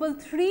principle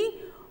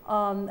 3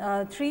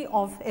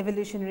 of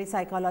evolutionary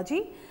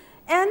psychology,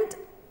 and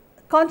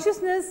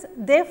consciousness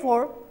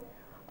therefore,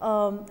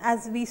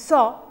 as we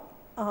saw,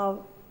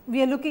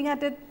 we are looking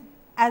at it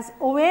as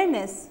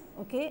awareness,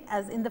 okay,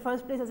 as in the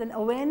first place as an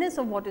awareness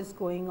of what is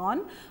going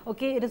on.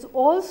 Okay. It is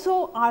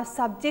also our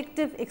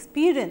subjective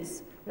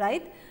experience,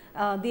 right,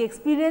 the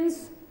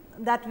experience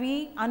that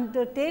we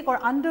undertake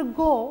or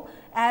undergo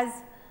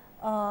as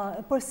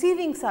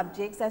perceiving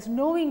subjects, as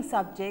knowing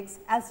subjects,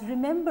 as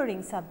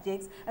remembering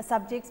subjects, as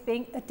subjects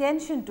paying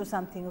attention to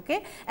something.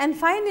 Okay. And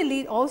finally,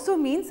 it also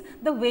means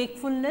the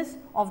wakefulness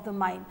of the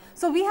mind.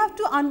 So, we have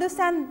to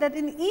understand that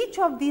in each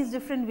of these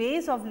different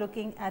ways of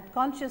looking at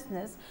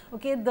consciousness,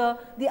 okay, the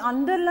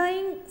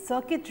underlying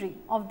circuitry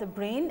of the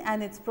brain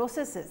and its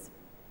processes,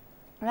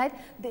 right,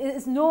 there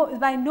is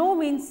by no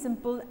means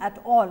simple at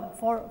all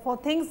for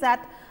things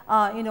that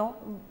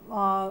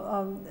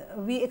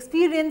we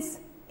experience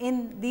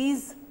in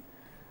these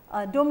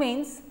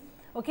domains.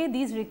 Okay,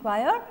 these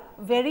require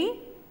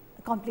very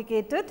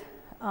complicated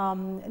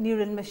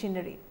neural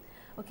machinery.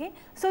 Okay.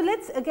 So, let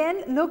us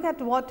again look at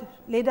what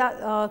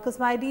Leda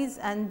Cosmides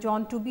and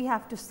John Tooby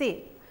have to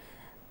say.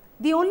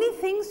 The only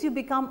things you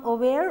become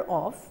aware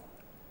of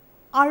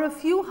are a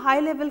few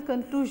high level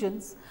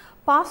conclusions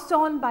passed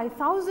on by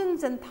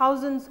thousands and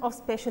thousands of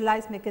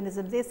specialized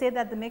mechanisms. They say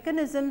that the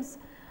mechanisms,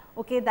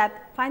 okay,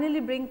 that finally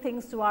bring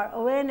things to our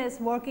awareness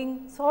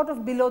working sort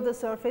of below the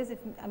surface, if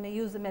I may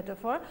use the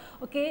metaphor,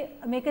 okay,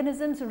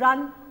 mechanisms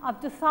run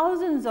up to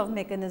thousands of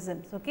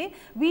mechanisms. Okay.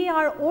 We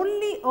are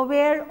only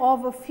aware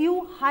of a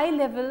few high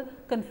level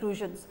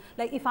conclusions.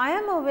 Like if I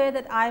am aware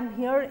that I am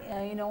here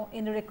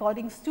in a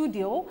recording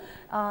studio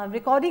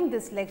recording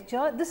this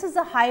lecture, this is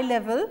a high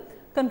level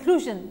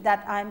conclusion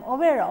that I am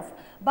aware of,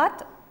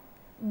 but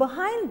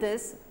behind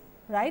this,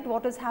 right,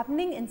 what is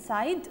happening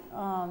inside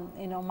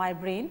my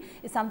brain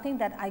is something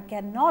that I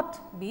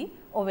cannot be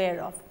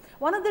aware of.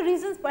 One of the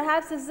reasons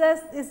perhaps is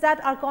that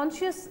our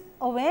conscious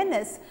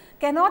awareness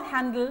cannot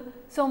handle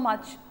so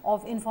much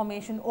of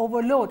information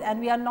overload, and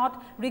we are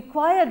not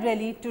required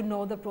really to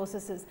know the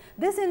processes.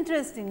 This,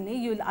 interestingly,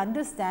 you will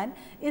understand,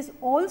 is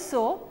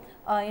also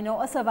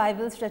a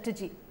survival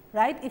strategy,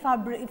 right. If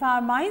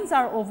our minds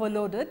are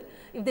overloaded,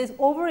 if there is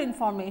over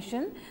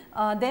information,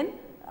 then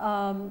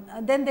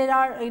there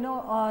are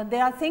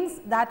there are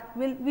things that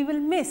we will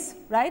miss,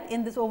 right,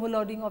 in this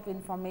overloading of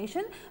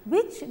information,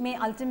 which may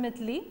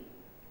ultimately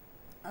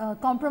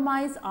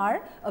compromise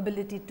our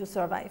ability to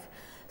survive.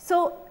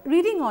 So,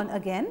 reading on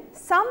again,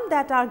 some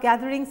that are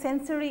gathering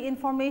sensory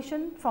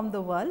information from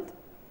the world,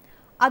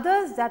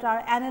 others that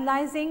are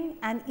analyzing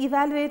and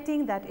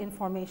evaluating that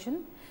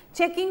information,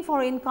 checking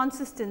for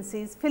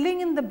inconsistencies, filling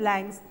in the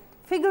blanks,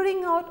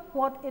 figuring out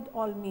what it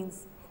all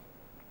means.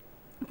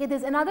 Okay, there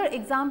is another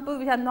example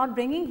which I am not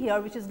bringing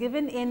here, which is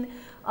given in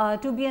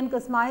Tooby and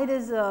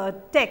Cosmides'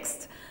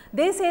 text.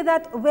 They say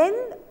that when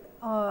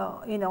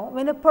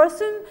when a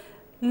person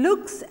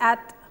looks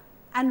at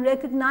and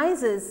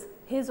recognizes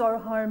his or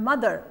her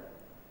mother,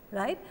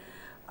 right,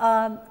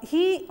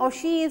 he or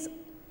she is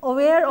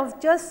aware of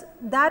just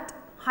that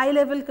high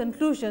level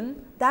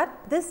conclusion that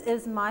this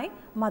is my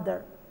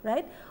mother,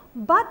 right.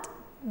 But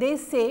they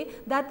say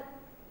that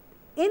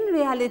in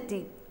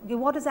reality, okay,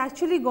 what is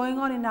actually going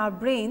on in our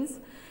brains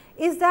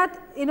is that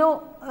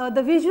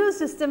the visual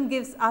system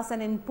gives us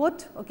an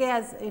input, okay,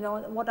 as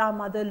what our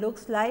mother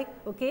looks like.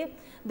 Okay.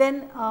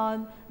 Then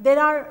there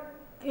are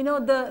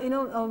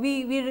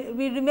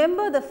we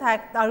remember the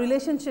fact, our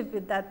relationship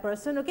with that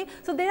person. Okay.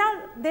 So,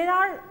 there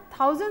are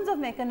thousands of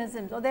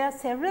mechanisms, or there are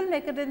several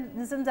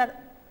mechanisms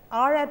that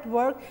are at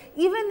work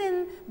even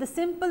in the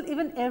simple,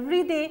 even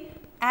everyday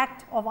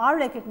act of our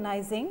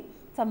recognizing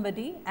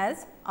somebody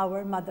as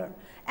our mother.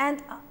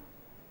 And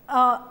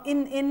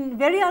in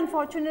very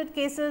unfortunate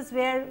cases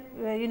where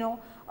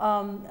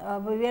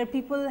where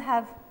people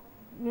have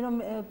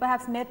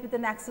perhaps met with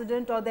an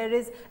accident or there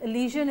is a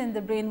lesion in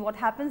the brain, what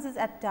happens is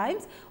at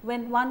times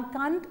when one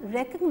can't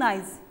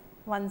recognize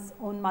one's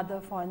own mother,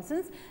 for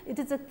instance, it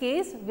is a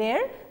case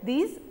where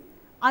these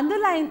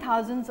underlying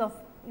thousands of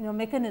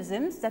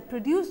mechanisms that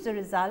produce the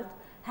result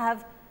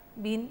have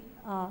been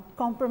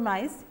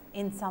compromised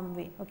in some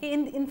way. Okay.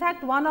 In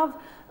fact, one of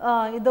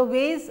the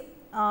ways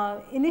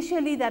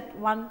initially that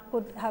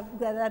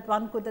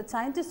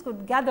scientists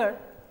could gather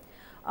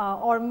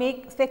or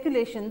make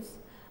speculations,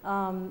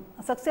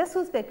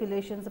 successful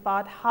speculations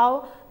about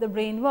how the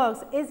brain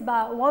works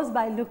was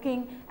by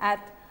looking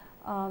at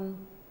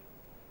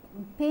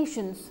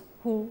patients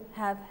who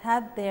have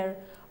had their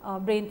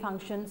brain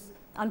functions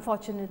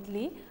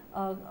unfortunately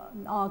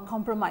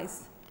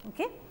compromised.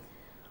 Okay.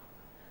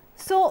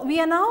 So, we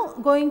are now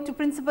going to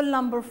principle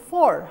number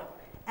 4,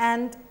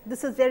 and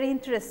this is very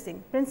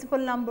interesting. Principle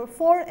number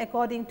 4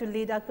 according to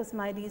Leda,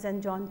 Cosmides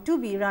and John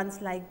Tooby runs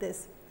like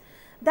this,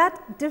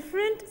 that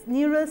different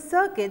neural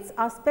circuits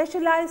are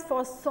specialized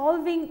for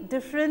solving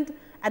different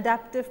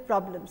adaptive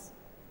problems,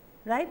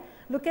 right.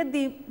 Look at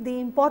the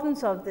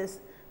importance of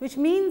this, which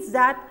means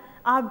that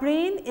our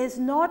brain is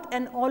not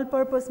an all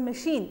purpose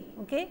machine,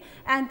 okay.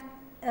 And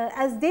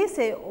as they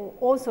say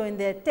also in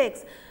their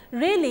text,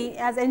 really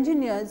as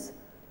engineers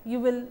you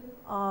will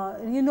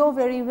know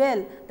very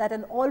well that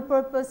an all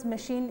purpose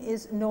machine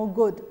is no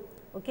good,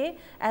 okay.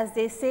 As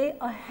they say,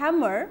 a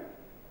hammer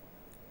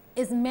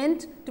is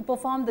meant to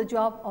perform the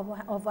job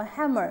of a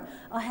hammer.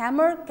 A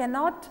hammer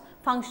cannot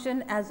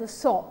function as a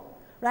saw,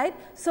 right.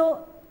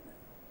 So,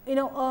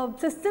 a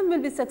system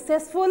will be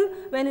successful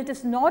when it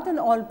is not an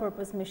all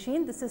purpose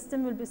machine. The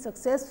system will be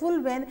successful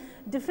when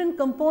different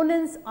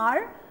components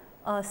are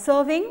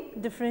serving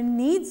different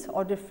needs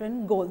or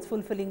different goals,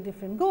 fulfilling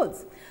different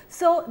goals.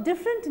 So,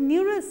 different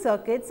neural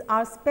circuits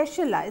are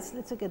specialized,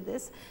 let us look at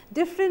this,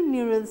 different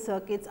neural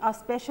circuits are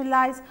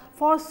specialized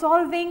for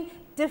solving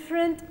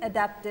different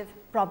adaptive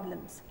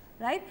problems,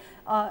 right.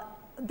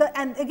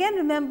 And again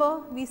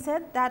remember, we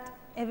said that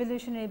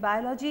evolutionary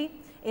biology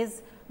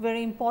is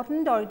very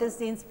important, or it is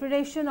the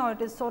inspiration, or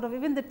it is sort of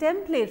even the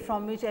template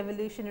from which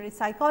evolutionary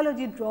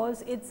psychology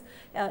draws its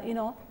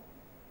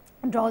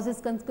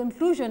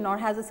conclusion or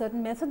has a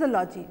certain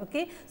methodology.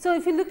 Okay. So,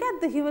 if you look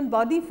at the human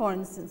body, for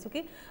instance,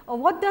 okay,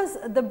 what does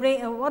the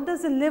brain, what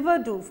does the liver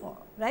do for,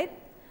 right?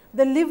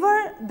 The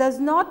liver does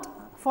not,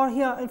 for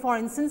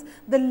instance,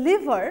 the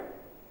liver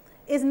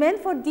is meant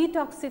for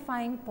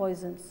detoxifying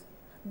poisons.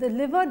 The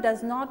liver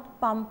does not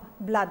pump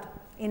blood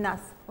in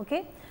us.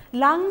 Okay.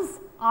 Lungs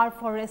are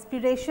for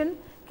respiration,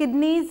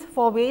 kidneys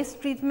for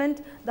waste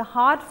treatment, the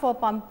heart for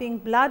pumping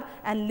blood,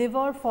 and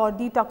liver for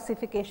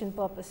detoxification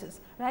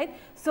purposes, right.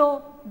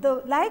 So,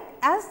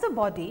 as the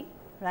body,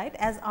 right,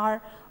 as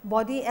our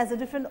body as a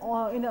different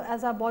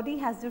as our body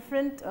has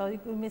different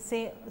you may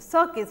say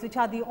circuits which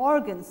are the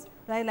organs,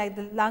 right, like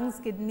the lungs,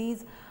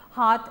 kidneys,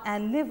 heart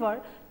and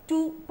liver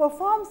to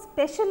perform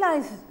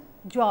specialized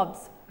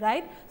jobs,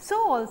 right.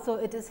 So, also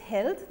it is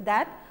held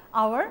that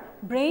our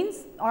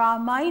brains or our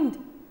mind,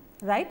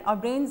 right, our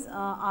brains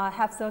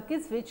have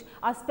circuits which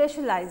are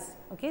specialized,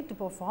 okay, to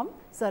perform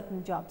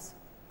certain jobs.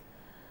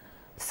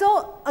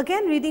 So,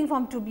 again reading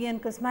from Tooby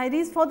and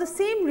Cosmides, for the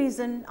same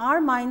reason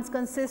our minds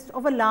consist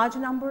of a large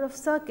number of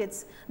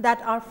circuits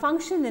that are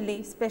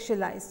functionally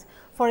specialized.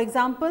 For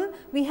example,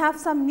 we have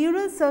some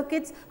neural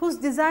circuits whose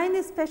design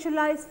is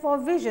specialized for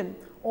vision.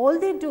 All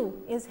they do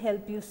is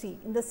help you see.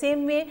 In the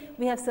same way,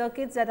 we have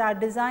circuits that are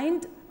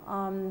designed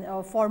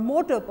for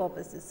motor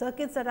purposes,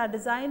 circuits that are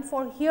designed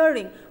for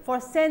hearing, for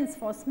sense,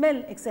 for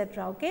smell,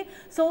 etc. Okay.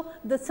 So,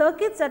 the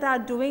circuits that are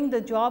doing the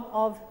job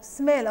of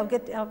smell,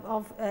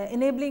 of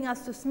enabling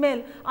us to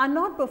smell, are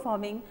not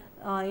performing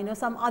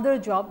some other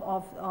job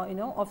of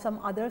of some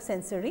other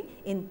sensory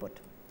input.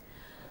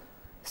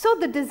 So,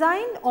 the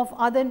design of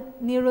other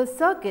neural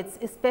circuits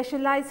is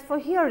specialized for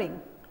hearing.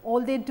 All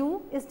they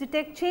do is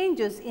detect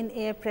changes in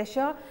air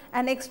pressure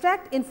and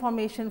extract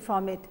information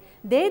from it.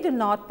 They do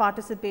not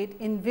participate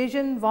in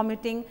vision,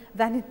 vomiting,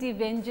 vanity,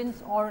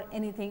 vengeance or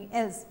anything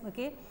else.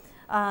 Okay.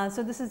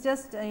 So, this is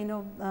just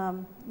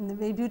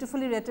very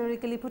beautifully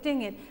rhetorically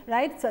putting it,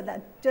 right. So,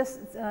 that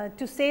just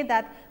to say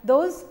that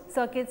those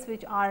circuits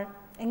which are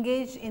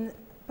engaged in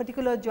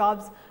particular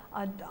jobs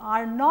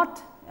are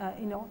not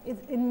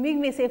we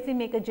may safely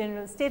make a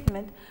general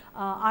statement,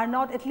 are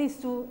not at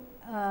least to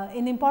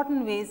in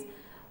important ways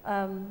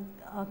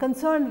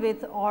concerned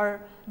with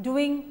or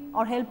doing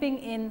or helping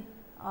in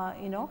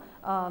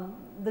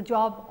the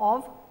job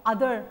of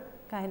other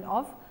kind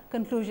of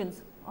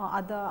conclusions,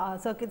 other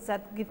circuits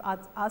that give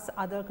us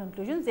other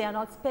conclusions. They are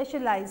not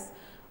specialized.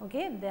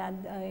 Okay, they are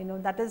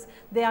that is,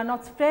 they are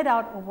not spread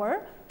out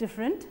over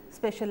different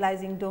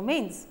specializing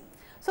domains.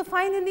 So,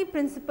 finally,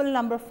 principle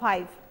number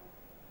 5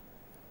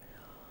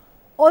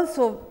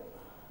 also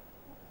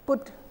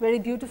put very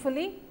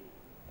beautifully.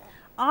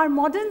 Our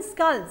modern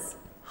skulls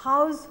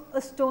house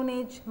a Stone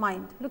Age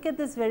mind. Look at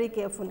this very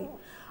carefully.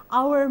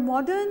 Our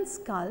modern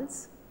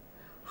skulls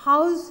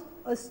house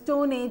a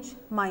Stone Age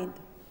mind,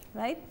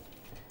 right?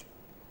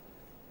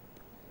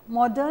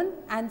 Modern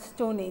and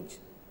Stone Age.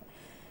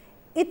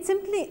 It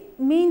simply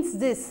means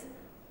this,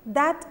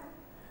 that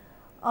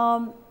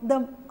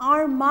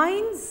our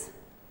minds,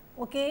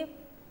 okay,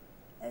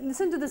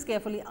 listen to this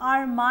carefully,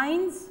 our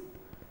minds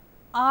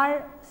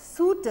are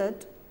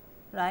suited,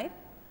 right?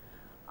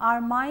 Our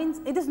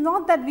minds, it is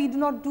not that we do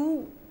not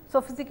do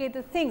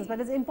sophisticated things, but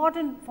it is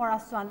important for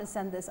us to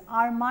understand this.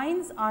 Our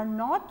minds are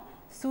not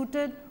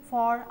suited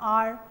for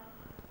our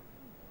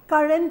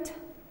current,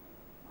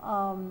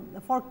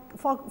 for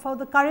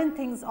the current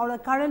things or the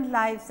current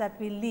lives that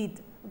we lead.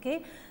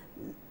 Okay.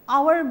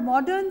 Our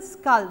modern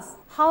skulls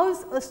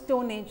house a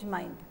Stone Age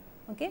mind.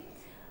 Okay.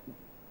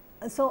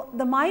 So,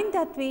 the mind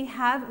that we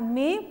have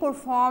may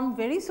perform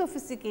very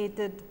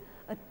sophisticated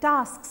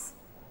tasks,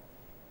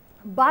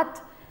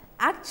 but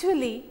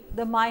actually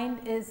the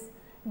mind is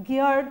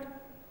geared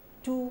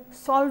to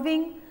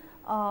solving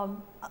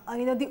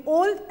the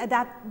old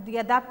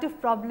adaptive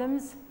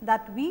problems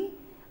that we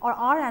or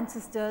our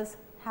ancestors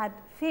had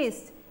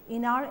faced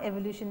in our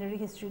evolutionary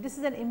history. This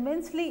is an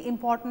immensely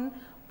important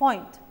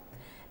point.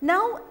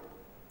 Now,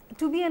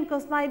 Tooby and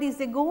Cosmides,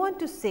 they go on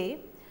to say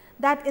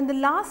that in the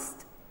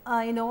last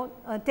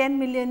 10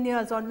 million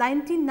years, or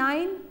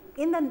 99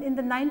 in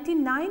the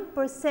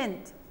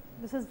 99%,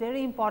 this is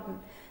very important,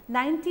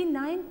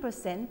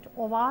 99%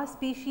 of our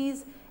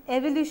species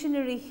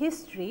evolutionary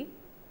history,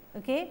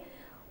 okay,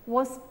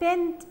 was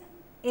spent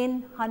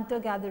in hunter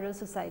gatherer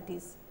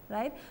societies,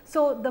 right.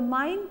 So, the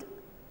mind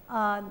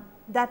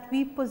that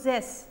we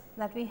possess,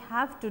 that we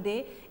have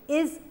today,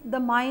 is the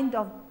mind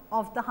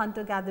of the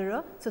hunter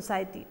gatherer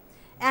society,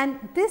 and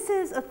this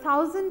is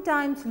 1,000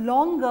 times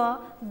longer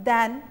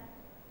than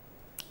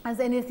as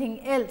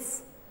anything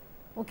else.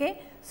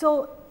 Okay.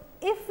 So,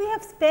 if we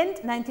have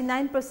spent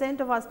 99%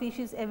 of our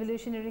species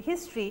evolutionary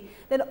history,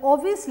 then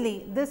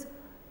obviously this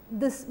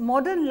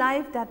modern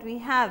life that we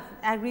have,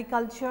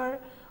 agriculture,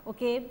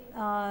 okay,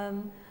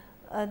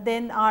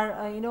 then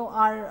our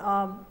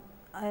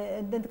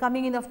the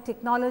coming in of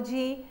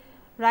technology,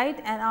 right,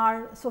 and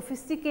our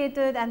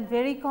sophisticated and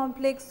very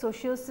complex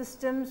social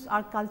systems,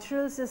 our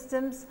cultural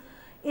systems,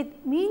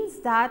 it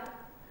means that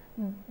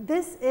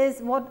this is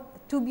what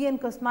Tooby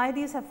and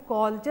Cosmides have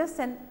called just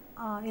an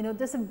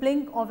just a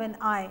blink of an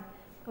eye.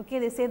 Okay,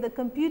 they say the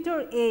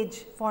computer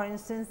age, for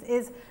instance,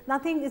 is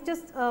nothing, it's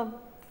just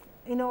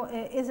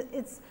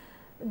it's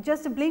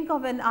just a blink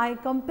of an eye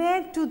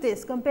compared to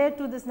this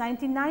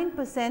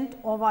 99%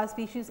 of our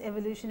species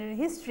evolutionary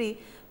history,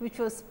 which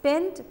was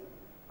spent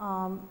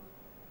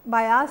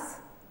by us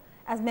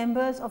as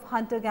members of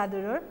hunter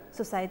gatherer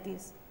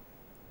societies.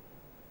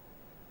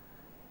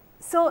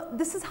 So,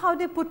 this is how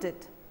they put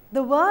it.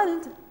 The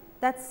world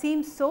that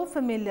seems so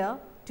familiar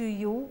to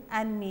you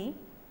and me,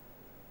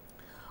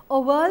 a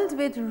world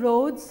with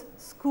roads,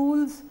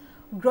 schools,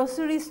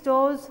 grocery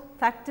stores,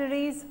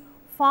 factories,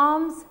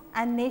 farms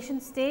and nation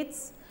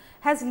states,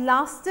 has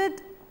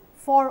lasted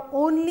for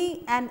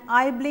only an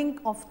eye blink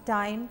of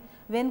time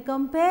when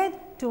compared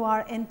to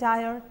our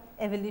entire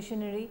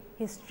evolutionary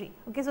history.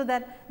 Okay, so,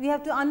 that we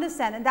have to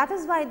understand, and that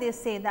is why they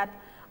say that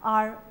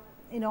our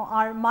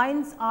our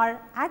minds are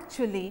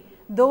actually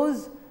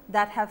those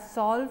that have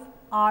solved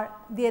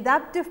the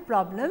adaptive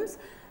problems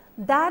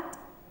that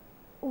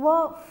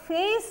were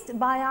faced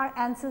by our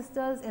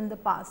ancestors in the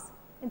past.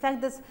 In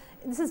fact, this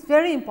is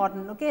very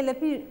important. Okay,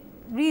 let me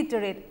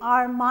reiterate,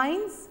 our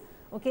minds,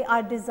 okay,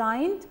 are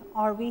designed,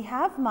 or we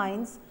have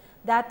minds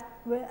that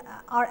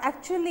are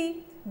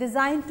actually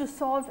designed to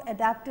solve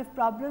adaptive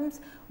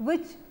problems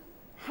which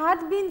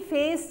had been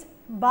faced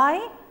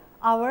by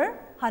our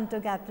hunter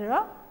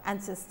gatherer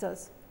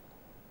ancestors.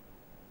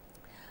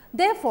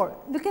 Therefore,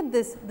 look at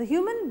this, the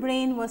human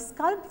brain was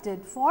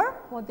sculpted for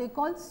what they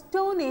call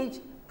Stone Age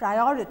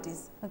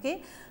priorities.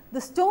 Okay. The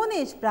Stone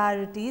Age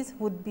priorities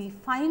would be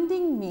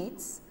finding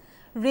mates,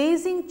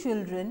 raising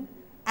children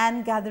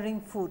and gathering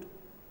food.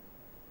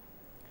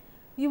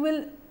 You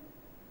will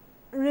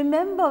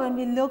remember when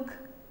we look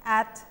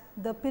at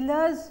the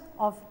pillars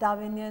of the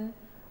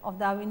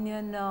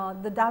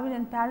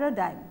Darwinian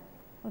paradigm.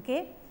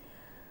 Okay.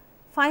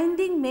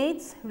 Finding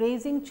mates,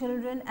 raising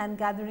children and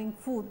gathering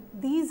food,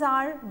 these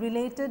are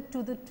related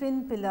to the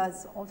twin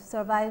pillars of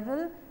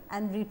survival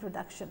and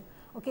reproduction,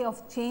 okay,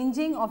 of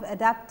changing, of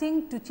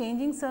adapting to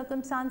changing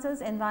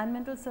circumstances,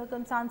 environmental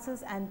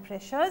circumstances and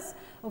pressures,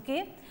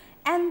 okay,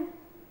 and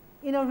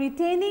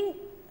retaining,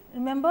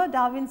 remember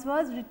Darwin's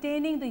words,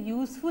 retaining the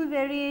useful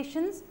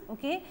variations,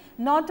 okay,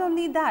 not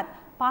only that,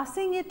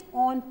 passing it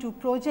on to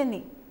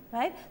progeny,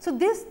 right. So,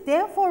 this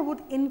therefore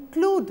would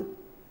include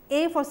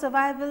A for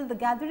survival, the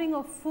gathering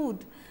of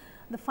food,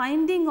 the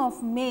finding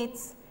of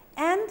mates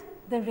and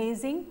the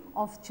raising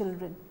of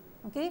children.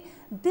 Okay.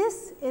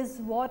 This is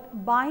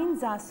what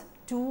binds us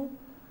to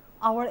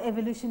our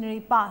evolutionary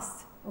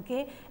past,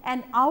 okay.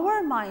 And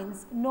our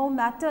minds, no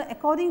matter,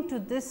 according to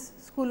this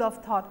school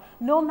of thought,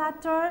 no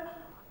matter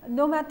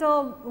no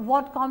matter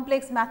what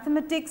complex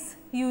mathematics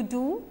you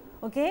do,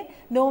 okay,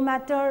 no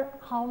matter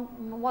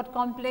what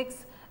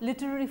complex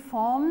literary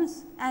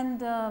forms and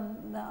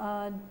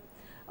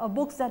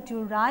books that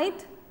you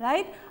write,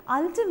 right,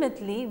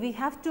 ultimately we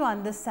have to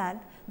understand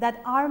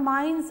that our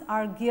minds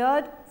are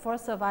geared for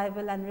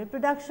survival and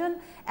reproduction,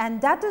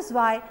 and that is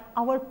why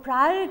our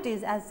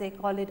priorities, as they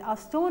call it, our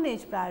Stone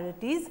Age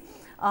priorities,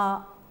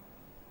 are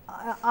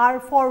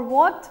for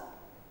what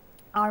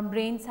our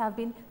brains have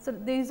been. So,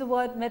 there is a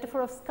word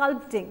metaphor of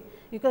sculpting,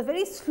 because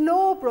very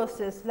slow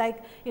process,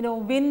 like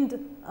wind,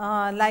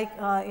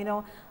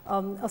 a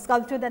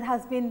sculpture that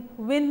has been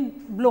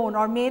wind blown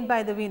or made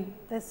by the wind.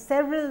 There is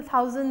several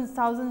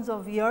thousands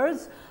of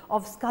years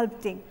of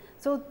sculpting.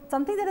 So,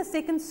 something that has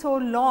taken so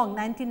long,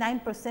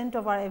 99%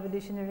 of our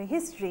evolutionary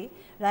history,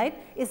 right,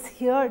 is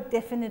here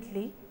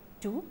definitely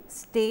to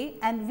stay,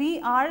 and we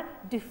are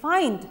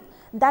defined.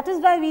 That is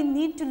why we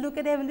need to look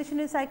at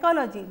evolutionary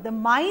psychology, the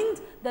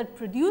mind that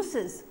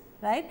produces,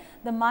 right,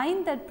 the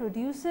mind that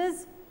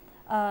produces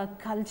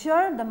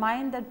culture, the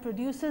mind that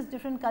produces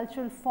different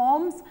cultural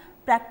forms,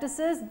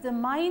 practices, the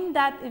mind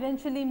that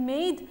eventually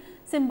made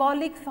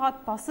symbolic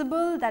thought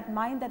possible, that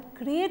mind that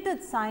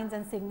created signs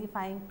and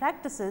signifying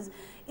practices,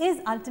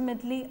 is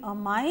ultimately a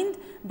mind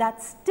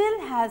that still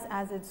has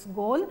as its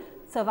goal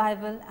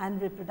survival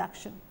and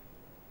reproduction.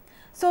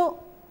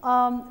 So,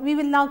 we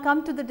will now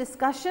come to the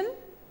discussion,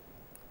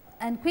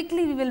 and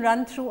quickly we will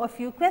run through a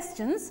few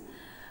questions.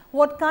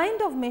 What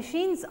kind of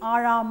machines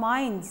are our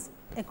minds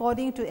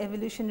according to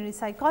evolutionary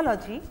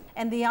psychology?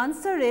 And the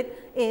answer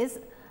is,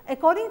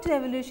 according to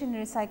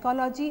evolutionary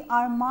psychology,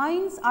 our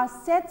minds are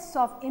sets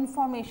of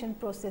information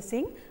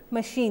processing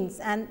machines,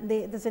 and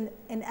there is an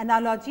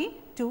analogy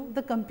to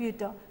the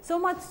computer, so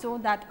much so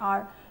that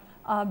our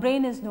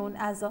brain is known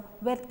as a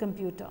wet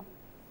computer.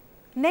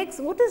 Next,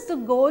 what is the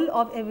goal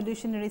of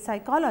evolutionary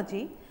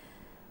psychology?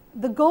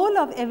 The goal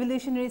of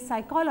evolutionary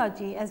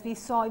psychology, as we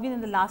saw even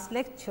in the last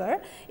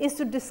lecture, is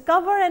to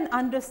discover and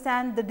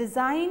understand the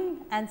design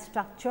and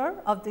structure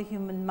of the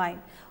human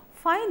mind.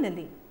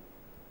 Finally,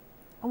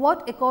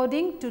 what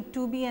according to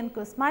Tooby and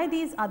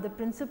Cosmides are the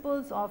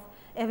principles of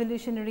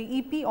evolutionary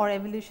EP or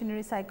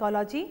evolutionary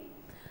psychology?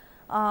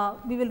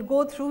 We will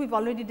go through, we have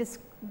already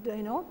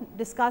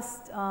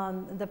discussed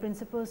the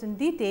principles in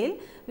detail.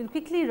 We will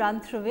quickly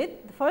run through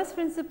it. The first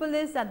principle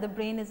is that the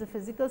brain is a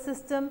physical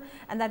system,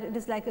 and that it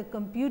is like a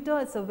computer,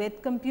 it is a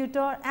wet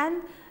computer,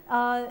 and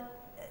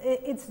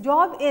its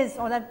job is,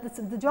 or that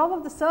the job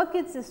of the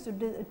circuits is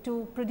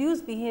to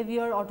produce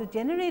behavior or to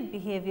generate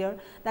behavior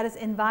that is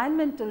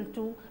environmental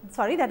to,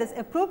 that is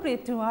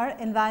appropriate to our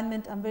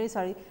environment, I am very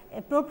sorry,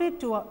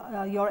 appropriate to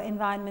your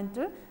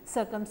environmental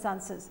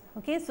circumstances.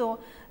 Okay. So,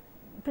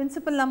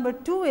 principle number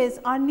 2 is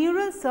our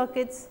neural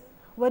circuits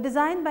were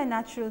designed by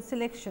natural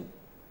selection.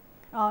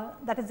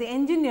 That is, the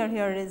engineer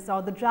here is,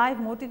 or the drive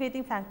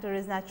motivating factor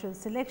is natural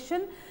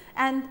selection,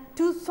 and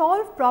to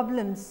solve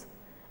problems.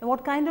 And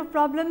what kind of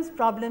problems?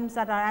 Problems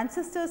that our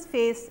ancestors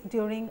faced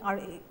during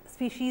our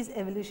species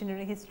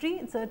evolutionary history,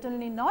 and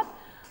certainly not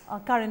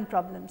current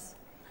problems.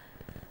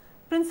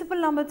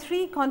 Principle number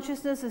 3,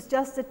 consciousness is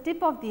just the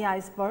tip of the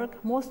iceberg.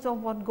 Most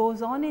of what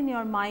goes on in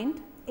your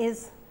mind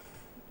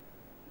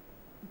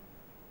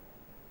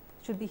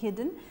should be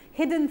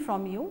hidden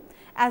from you.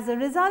 As a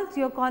result,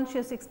 your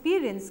conscious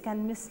experience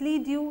can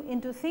mislead you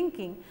into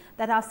thinking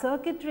that our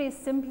circuitry is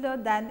simpler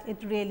than it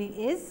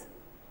really is.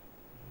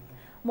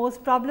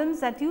 Most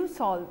problems that you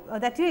solve,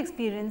 that you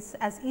experience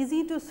as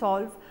easy to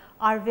solve,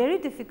 are very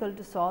difficult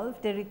to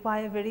solve. They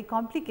require very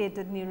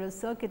complicated neural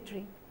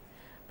circuitry.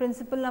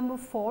 Principle number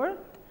 4,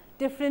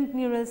 different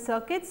neural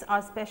circuits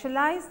are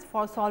specialized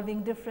for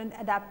solving different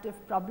adaptive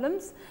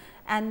problems.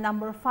 And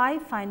number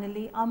 5,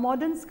 finally, our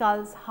modern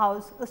skulls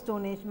house a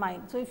Stone Age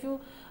mind. So, if you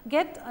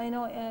get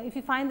if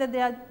you find that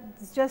there are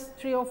just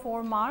 3 or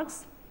 4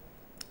 marks,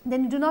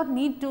 then you do not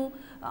need to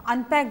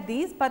unpack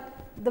these, but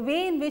the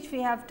way in which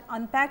we have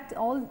unpacked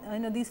all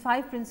these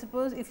 5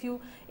 principles,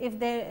 if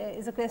there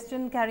is a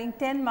question carrying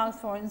 10 marks,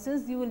 for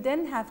instance, you will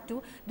then have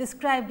to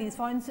describe these.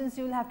 For instance,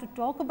 you will have to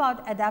talk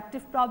about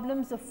adaptive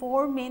problems, the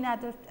 4 main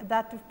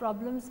adaptive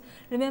problems.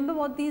 Remember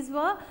what these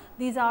were?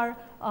 These are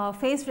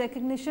face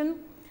recognition,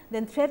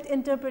 then threat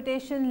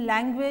interpretation,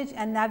 language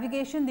and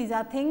navigation. These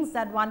are things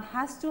that one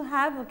has to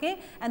have,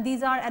 okay? And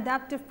these are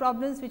adaptive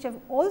problems which have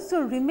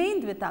also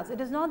remained with us. It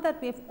is not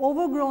that we have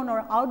overgrown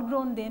or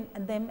outgrown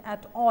them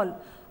at all.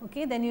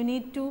 Okay? Then you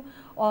need to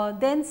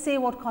then say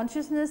what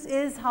consciousness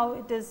is, how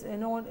it is,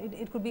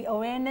 it could be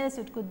awareness,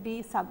 it could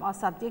be a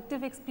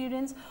subjective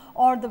experience,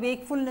 or the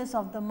wakefulness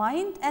of the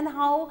mind, and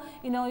how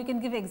you can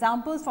give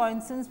examples. For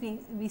instance,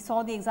 we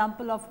saw the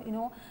example of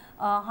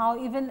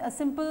how even a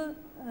simple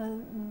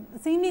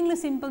seemingly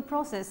simple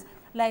process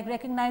like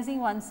recognizing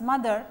one's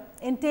mother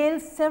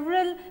entails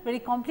several very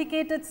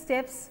complicated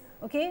steps,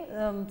 okay,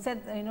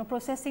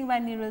 processing by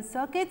neural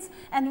circuits,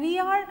 and we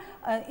are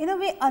in a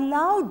way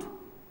allowed,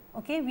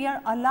 okay, we are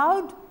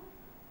allowed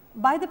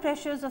by the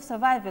pressures of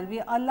survival, we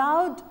are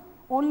allowed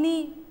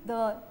only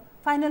the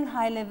final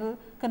high level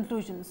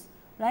conclusions,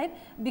 right.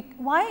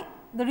 Why?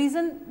 The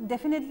reason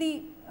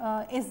definitely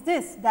is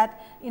this,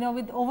 that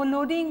with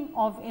overloading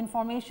of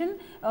information,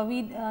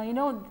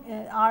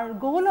 our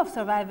goal of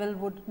survival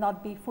would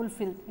not be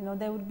fulfilled.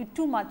 There would be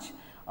too much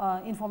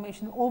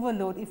information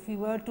overload if we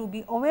were to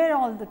be aware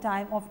all the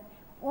time of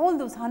all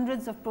those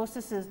hundreds of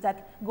processes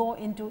that go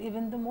into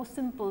even the most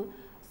simple,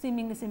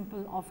 seemingly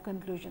simple of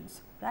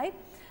conclusions, right.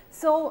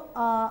 So,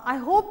 I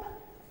hope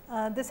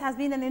this has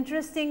been an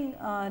interesting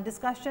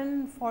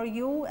discussion for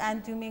you,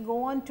 and you may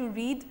go on to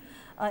read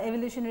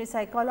evolutionary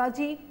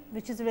psychology,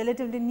 which is a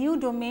relatively new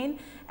domain,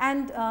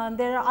 and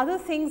there are other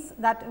things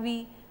that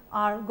we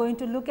are going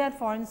to look at.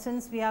 For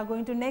instance, we are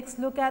going to next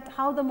look at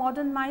how the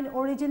modern mind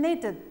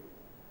originated,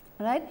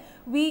 right.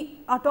 We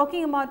are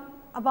talking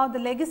about the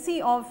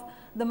legacy of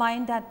the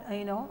mind that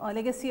a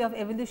legacy of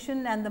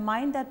evolution and the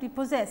mind that we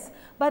possess.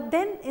 But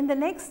then in the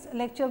next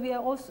lecture we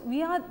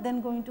are then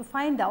going to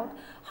find out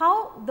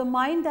how the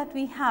mind that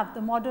we have,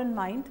 the modern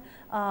mind,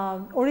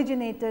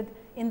 originated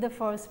in the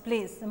first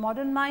place. The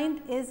modern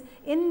mind is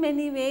in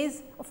many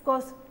ways, of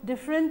course,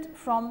 different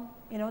from,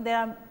 there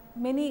are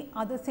many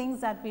other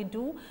things that we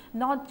do,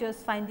 not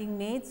just finding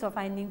mates or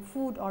finding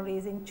food or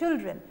raising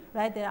children,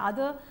 right. There are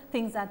other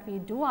things that we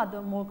do,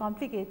 other more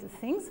complicated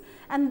things,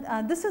 and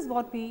this is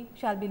what we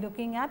shall be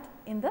looking at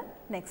in the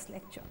next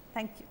lecture.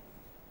 Thank you.